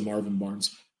 I almost said Marvin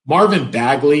Barnes. Marvin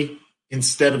Bagley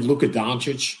instead of Luka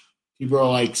Doncic. People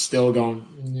are like still going,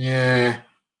 yeah,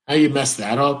 how you messed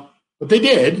that up? But they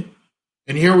did.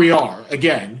 And here we are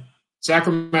again.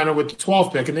 Sacramento with the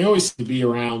 12th pick, and they always seem to be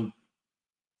around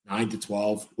 9 to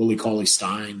 12. Willie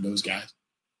Cauley-Stein, those guys.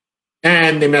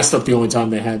 And they messed up the only time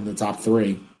they had in the top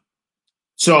three.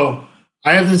 So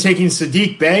I have them taking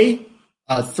Saddiq Bey,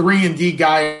 a 3-and-D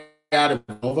guy out of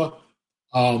Nova.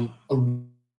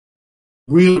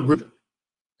 Really,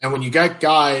 and when you got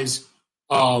guys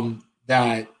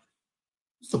that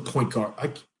 – what's the point guard?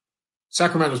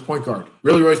 Sacramento's point guard.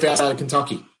 Really, really fast out of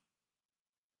Kentucky.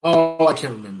 Oh, I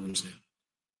can't remember his name.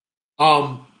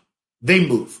 They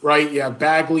move, right? You have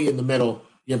Bagley in the middle.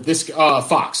 You have this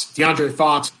Fox, DeAndre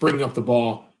Fox, bringing up the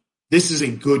ball. This is a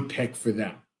good pick for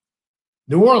them.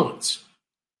 New Orleans.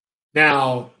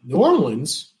 Now, New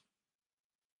Orleans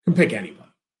can pick anybody,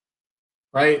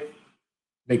 right?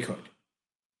 They could.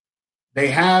 They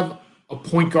have a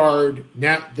point guard.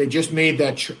 Now they just made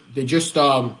that.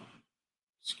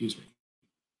 Excuse me.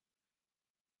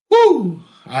 Woo!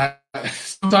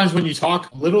 Sometimes when you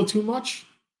talk a little too much,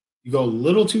 you go a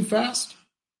little too fast,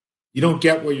 you don't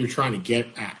get what you're trying to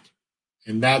get at.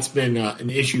 And that's been an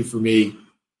issue for me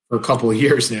for a couple of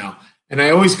years now. And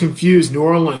I always confuse New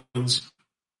Orleans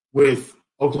with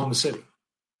Oklahoma City.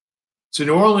 So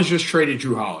New Orleans just traded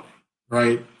Drew Holiday,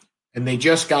 right? And they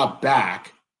just got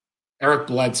back Eric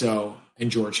Bledsoe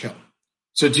and George Hill.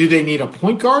 So do they need a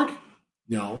point guard?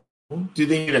 No. Do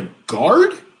they need a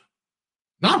guard?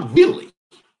 Not really.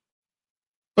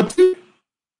 But do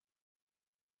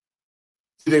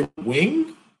they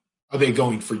wing? Are they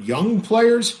going for young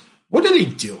players? What are they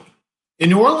doing? In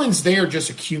New Orleans, they are just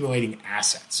accumulating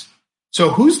assets. So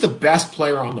who's the best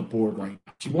player on the board right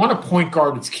now? If you want a point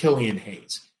guard, it's Killian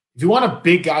Hayes. If you want a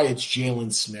big guy, it's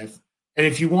Jalen Smith. And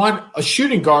if you want a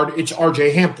shooting guard, it's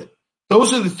RJ Hampton.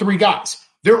 Those are the three guys.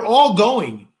 They're all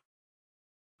going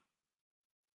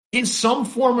in some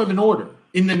form of an order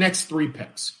in the next three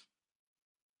picks.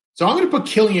 So I'm going to put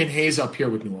Killian Hayes up here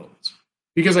with New Orleans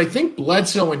because I think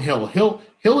Bledsoe and Hill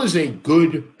is a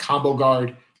good combo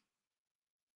guard.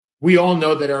 We all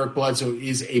know that Eric Bledsoe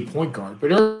is a point guard,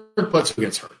 but Eric Bledsoe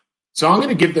gets hurt. So I'm going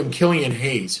to give them Killian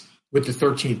Hayes with the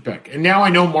 13th pick. And now I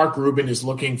know Mark Rubin is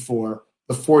looking for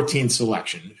the 14th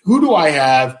selection. Who do I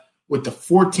have with the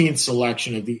 14th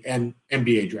selection of the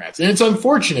NBA draft? And it's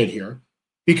unfortunate here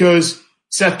because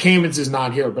Seth Kamens is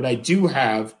not here, but I do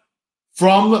have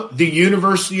from the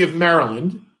University of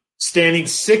Maryland, standing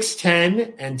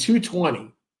 6'10 and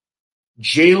 220,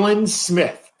 Jalen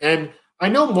Smith. And I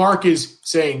know Mark is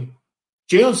saying,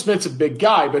 Jalen Smith's a big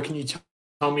guy, but can you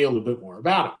tell me a little bit more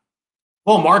about him?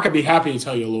 Well, Mark, I'd be happy to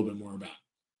tell you a little bit more about him.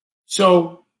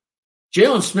 So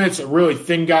Jalen Smith's a really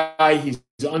thin guy. He's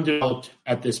undeveloped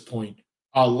at this point.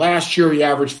 Last year, he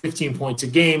averaged 15 points a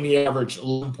game. He averaged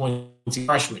 11 points a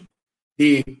freshman.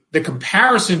 The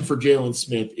comparison for Jalen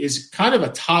Smith is kind of a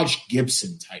Taj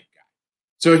Gibson type guy.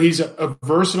 So he's a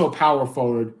versatile power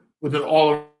forward with an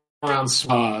all-around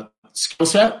skill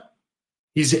set.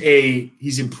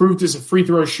 He's improved as a free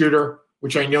throw shooter,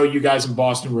 which I know you guys in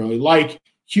Boston really like.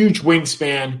 Huge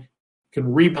wingspan,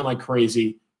 can rebound like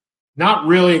crazy. Not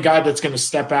really a guy that's going to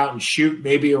step out and shoot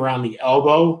maybe around the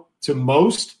elbow to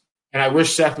most. And I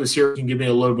wish Seth was here and can give me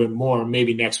a little bit more.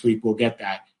 Maybe next week we'll get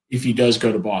that if he does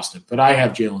go to Boston. But I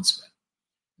have Jalen Smith.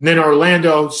 And then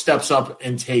Orlando steps up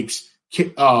and takes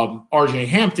RJ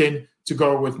Hampton to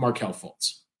go with Markelle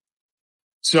Fultz.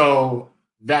 So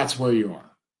that's where you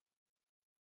are.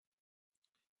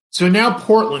 So now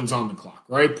Portland's on the clock,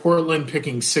 right? Portland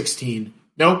picking 16.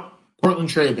 Nope, Portland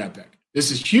traded that pick.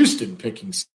 This is Houston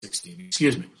picking 16,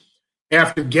 excuse me.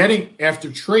 After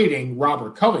trading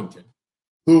Robert Covington,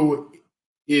 who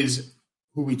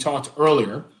we talked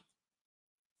earlier,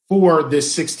 for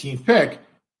this 16th pick,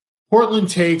 Portland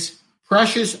takes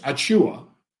Precious Achiuwa,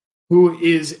 who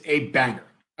is a banger.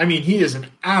 I mean, he is an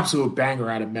absolute banger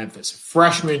out of Memphis. A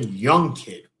freshman, young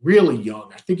kid, really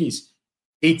young. I think he's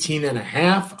 18 and a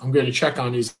half. I'm going to check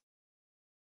on his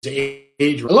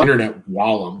age. Internet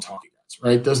while I'm talking, guys,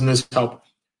 right? Doesn't this help?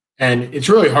 And it's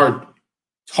really hard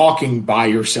talking by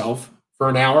yourself for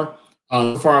an hour.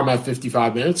 So far, I'm at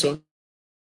 55 minutes, so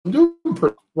I'm doing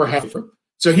pretty. We're halfway through.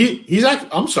 So he's actually,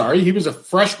 I'm sorry, he was a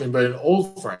freshman, but an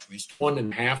old freshman. He's 1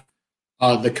 and a half.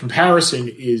 The comparison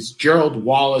is Gerald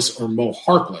Wallace or Mo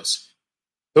Harkless.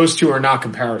 Those two are not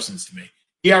comparisons to me.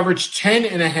 He averaged 10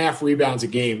 and a half rebounds a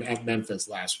game at Memphis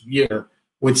last year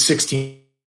with 16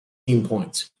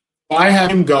 points. I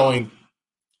have him going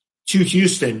to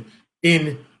Houston,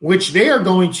 in which they are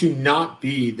going to not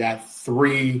be that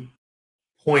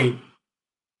 3-point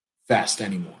fest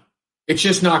anymore. It's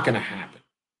just not going to happen.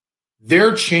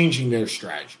 They're changing their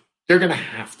strategy. They're going to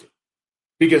have to,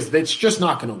 because it's just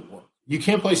not going to work. You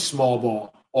can't play small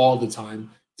ball all the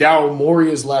time. Daryl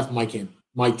Morey is left. Mike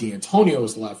D'Antonio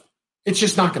is left. It's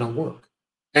just not going to work.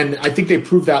 And I think they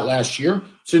proved that last year.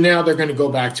 So now they're going to go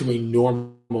back to a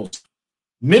normal.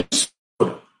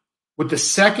 Minnesota with their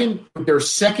second pick,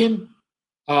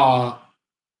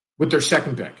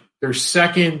 their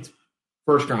second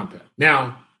first round pick.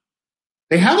 Now,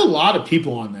 they have a lot of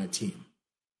people on that team.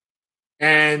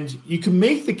 And you can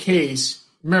make the case.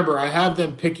 Remember, I have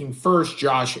them picking first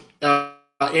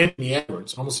Anthony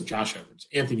Edwards, almost Josh Edwards,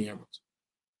 Anthony Edwards.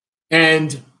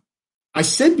 And I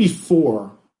said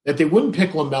before that they wouldn't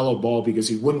pick LaMelo Ball because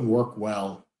he wouldn't work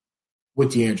well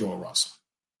with D'Angelo Russell.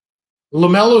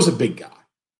 LaMelo's a big guy,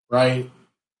 right?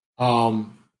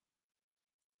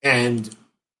 And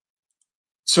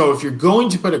so if you're going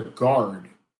to put a guard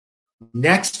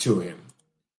next to him,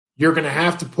 you're going to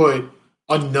have to put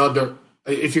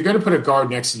if you're going to put a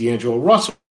guard next to D'Angelo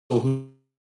Russell,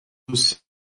 who's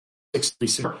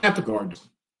 6'3", at the guard.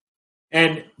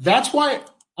 And that's why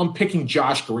I'm picking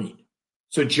Josh Green.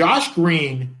 So Josh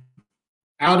Green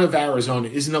out of Arizona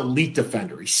is an elite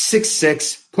defender. He's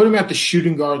 6'6". Put him at the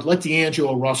shooting guard. Let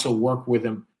D'Angelo Russell work with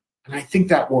him. And I think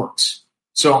that works.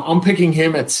 So I'm picking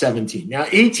him at 17. Now,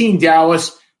 18,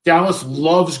 Dallas. Dallas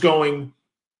loves going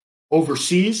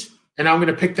overseas, and I'm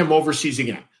going to pick them overseas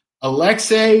again.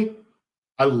 Alexei,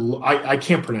 I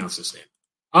can't pronounce this name.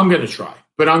 I'm going to try,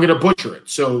 but I'm going to butcher it.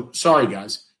 So sorry,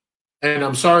 guys. And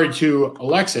I'm sorry to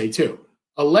Alexei, too.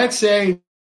 Alexei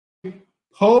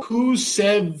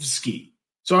Pokusevski.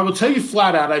 So I will tell you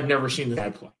flat out, I've never seen this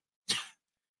guy play.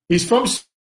 He's from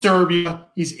Serbia.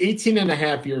 He's 18 and a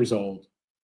half years old.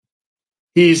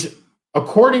 He's,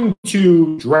 according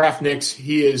to DraftNix,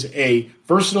 he is a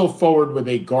versatile forward with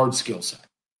a guard skill set.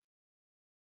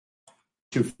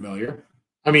 Too familiar.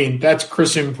 I mean, that's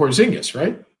Christian Porzingis,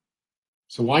 right?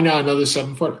 So why not another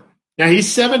 7-footer? Now,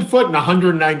 he's 7 foot and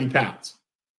 190 pounds.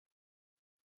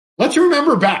 Let's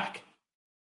remember back.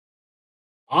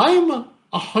 I'm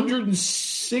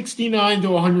 169 to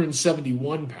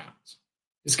 171 pounds.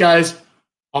 This guy's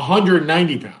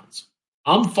 190 pounds.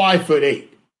 I'm 5'8".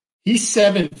 He's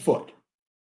 7 foot.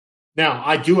 Now,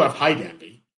 I do have height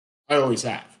envy. I always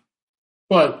have.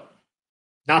 But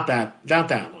not that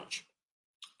much.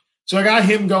 So I got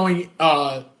him going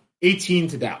 18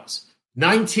 to Dallas.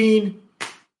 19,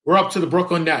 we're up to the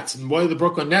Brooklyn Nets. And what do the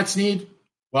Brooklyn Nets need?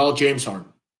 Well, James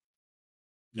Harden.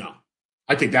 No.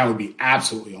 I think that would be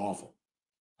absolutely awful.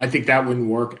 I think that wouldn't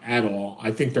work at all.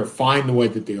 I think they're fine the way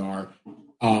that they are.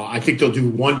 I think they'll do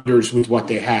wonders with what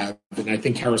they have. And I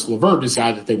think Harris LeVert is a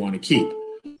guy that they want to keep.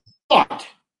 But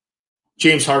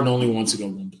James Harden only wants to go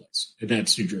one place, and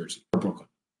that's New Jersey or Brooklyn.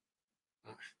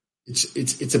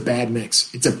 It's a bad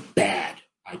mix. It's a bad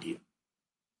idea.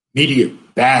 Media,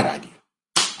 bad idea.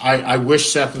 I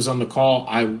wish Seth was on the call.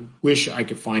 I wish I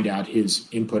could find out his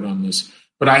input on this.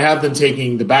 But I have them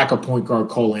taking the backup point guard,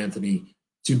 Cole Anthony,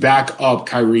 to back up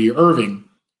Kyrie Irving,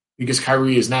 because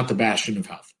Kyrie is not the bastion of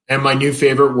health. And my new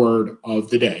favorite word of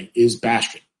the day is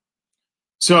bastion.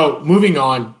 So moving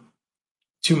on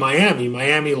to Miami.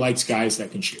 Miami likes guys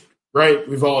that can shoot, right?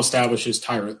 We've all established as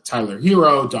Tyler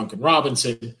Hero, Duncan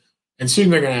Robinson, and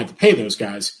soon they're going to have to pay those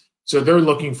guys. So they're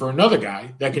looking for another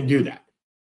guy that can do that.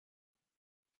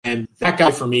 And that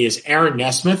guy for me is Aaron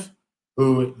Nesmith,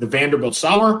 who the Vanderbilt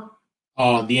Summer,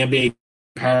 the NBA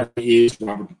is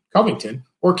Robert Covington,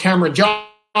 or Cameron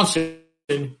Johnson,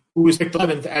 who was picked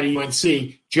 11th at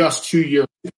UNC just 2 years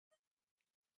ago.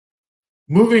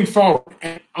 Moving forward,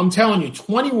 and I'm telling you,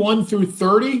 21 through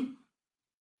 30,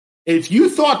 if you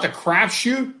thought the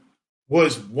crapshoot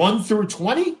was 1 through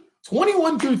 20,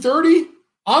 21 through 30,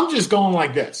 I'm just going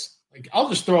like this. Like, I'll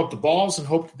just throw up the balls and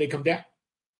hope that they come down.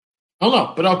 I don't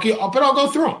know, but I'll go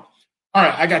through them. All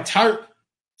right, I got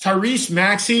Tyrese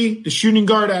Maxey, the shooting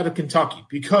guard out of Kentucky,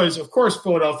 because of course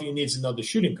Philadelphia needs another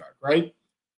shooting guard, right?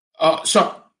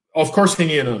 So of course they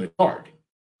need another guard.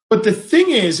 But the thing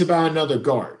is about another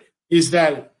guard is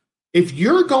that if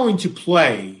you're going to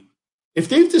play, if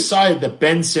they've decided that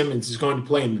Ben Simmons is going to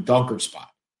play in the dunker spot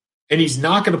and he's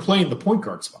not going to play in the point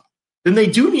guard spot, then they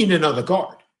do need another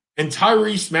guard. And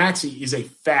Tyrese Maxey is a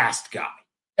fast guy.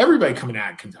 Everybody coming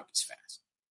out of Kentucky is fast.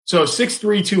 So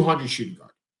 6'3", 200 shooting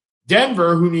guard.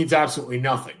 Denver, who needs absolutely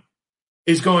nothing,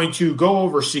 is going to go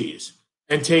overseas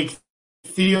and take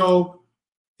Theo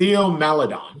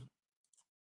Maledon.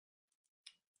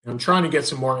 I'm trying to get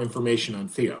some more information on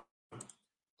Theo.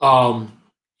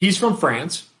 He's from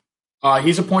France.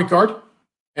 He's a point guard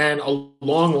and a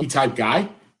long type guy.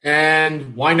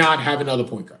 And why not have another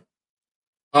point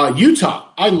guard? Utah.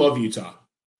 I love Utah.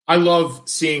 I love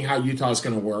seeing how Utah is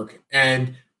going to work.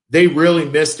 And they really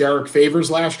missed Derek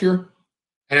Favors last year.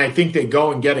 And I think they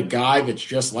go and get a guy that's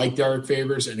just like Derek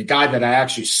Favors and a guy that I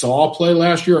actually saw play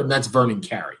last year, and that's Vernon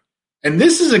Carey. And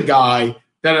this is a guy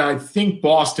that I think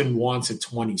Boston wants at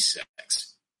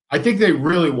 26. I think they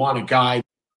really want a guy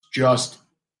just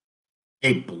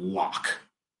a block.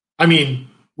 I mean,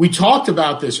 we talked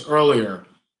about this earlier,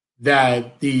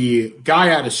 that the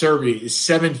guy out of Serbia is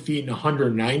 7 feet and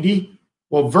 190.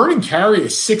 Well, Vernon Carey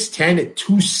is 6'10 at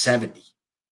 270.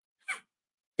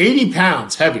 80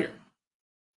 pounds heavier.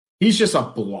 He's just a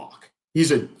block.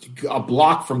 He's a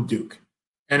block from Duke.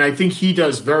 And I think he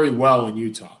does very well in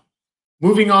Utah.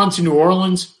 Moving on to New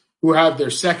Orleans, who have their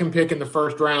second pick in the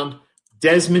first round.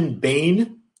 Desmond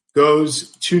Bane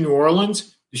goes to New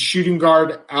Orleans, the shooting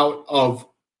guard out of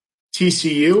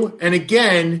TCU. And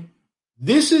again,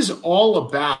 this is all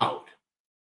about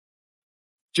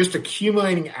just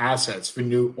accumulating assets for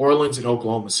New Orleans and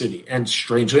Oklahoma City. And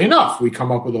strangely enough, we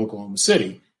come up with Oklahoma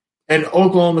City. And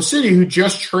Oklahoma City, who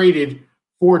just traded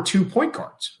for 2 point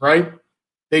guards, right?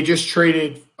 They just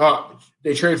traded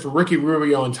for Ricky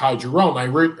Rubio and Ty Jerome. I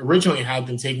originally had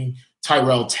them taking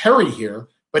Tyrell Terry here,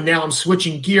 but now I'm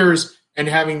switching gears and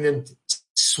having them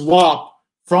swap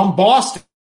from Boston,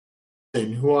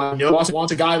 who I know Boston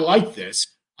wants a guy like this.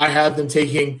 I have them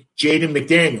taking Jaden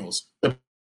McDaniels, the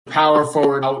power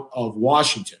forward out of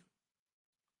Washington.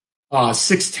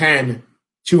 6'10",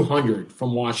 200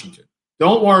 from Washington.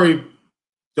 Don't worry,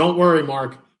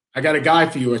 Mark. I got a guy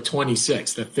for you at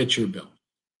 26 that fits your bill.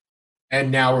 And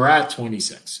now we're at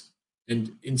 26.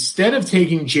 And instead of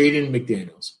taking Jaden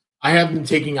McDaniels, I have them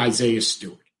taking Isaiah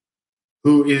Stewart,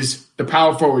 who is the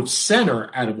power forward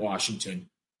center out of Washington.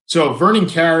 So Vernon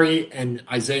Carey and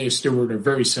Isaiah Stewart are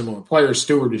very similar players.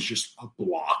 Stewart is just a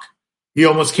block. He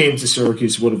almost came to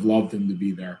Syracuse, would have loved him to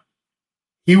be there.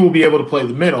 He will be able to play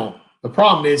the middle. The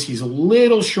problem is he's a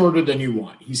little shorter than you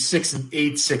want. He's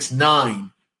 6'8",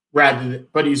 6'9",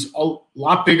 but he's a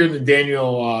lot bigger than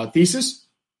Daniel Thesis.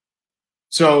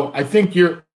 So I think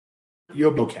you'll be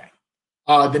okay.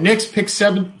 The Knicks pick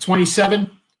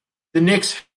 27. The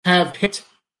Knicks have picked,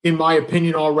 in my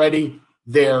opinion, already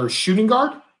their shooting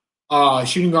guard,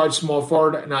 small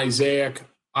forward, and Isaac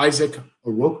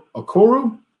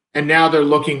Okoro, and now they're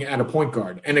looking at a point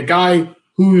guard and a guy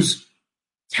whose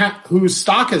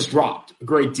stock has dropped a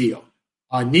great deal.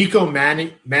 Nico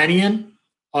Mannion,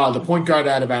 the point guard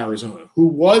out of Arizona, who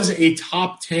was a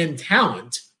top 10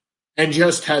 talent and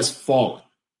just has fallen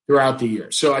throughout the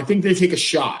year. So I think they take a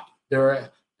shot.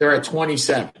 They're at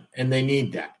 27, and they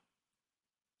need that.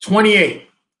 28,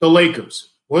 the Lakers.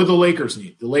 What do the Lakers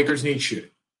need? The Lakers need shooting.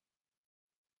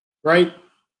 Right?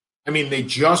 I mean, they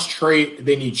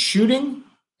need shooting,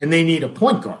 and they need a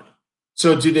point guard.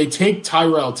 So do they take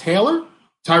Tyrell Terry,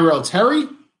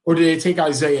 or do they take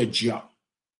Isaiah Joe?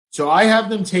 So I have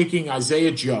them taking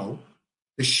Isaiah Joe,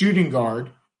 the shooting guard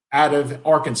out of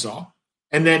Arkansas.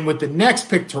 And then with the next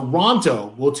pick,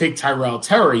 Toronto will take Tyrell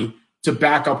Terry to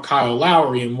back up Kyle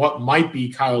Lowry in what might be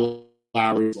Kyle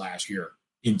Lowry's last year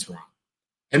in Toronto.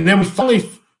 And then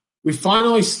we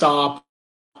finally stop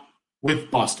with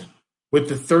Boston with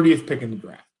the 30th pick in the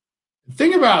draft. The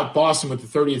thing about Boston with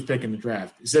the 30th pick in the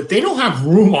draft is that they don't have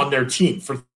room on their team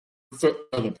for the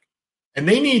pick. And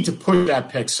they need to put that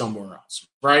pick somewhere else,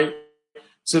 right?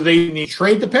 So they need to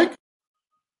trade the pick,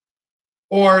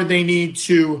 or they need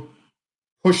to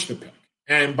push the pick.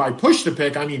 And by push the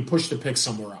pick, I mean push the pick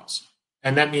somewhere else.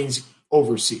 And that means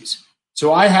overseas.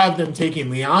 So I have them taking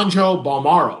Leandro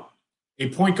Balmaro, a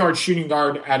point guard shooting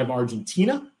guard out of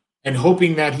Argentina, and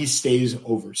hoping that he stays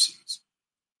overseas.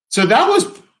 So that was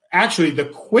actually the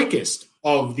quickest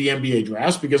of the NBA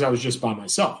drafts because I was just by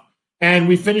myself. And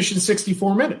we finished in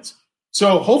 64 minutes.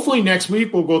 So hopefully next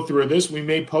week we'll go through this. We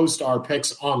may post our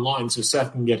picks online so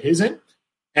Seth can get his in.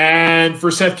 And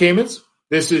for Seth Kamens,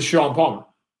 this is Sean Palmer.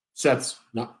 Seth's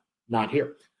not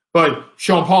here. But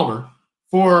Sean Palmer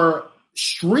for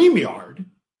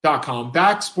StreamYard.com,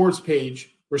 back sports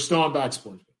page. We're still on back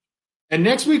sports page. And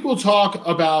next week we'll talk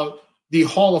about the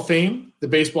Hall of Fame, the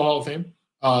Baseball Hall of Fame.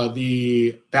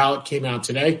 The ballot came out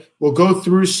today. We'll go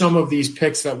through some of these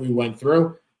picks that we went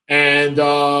through. And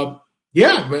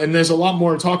and there's a lot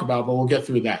more to talk about, but we'll get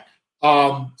through that.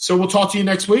 So we'll talk to you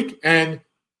next week. And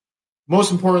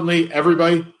most importantly,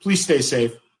 everybody, please stay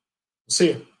safe. See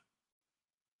you.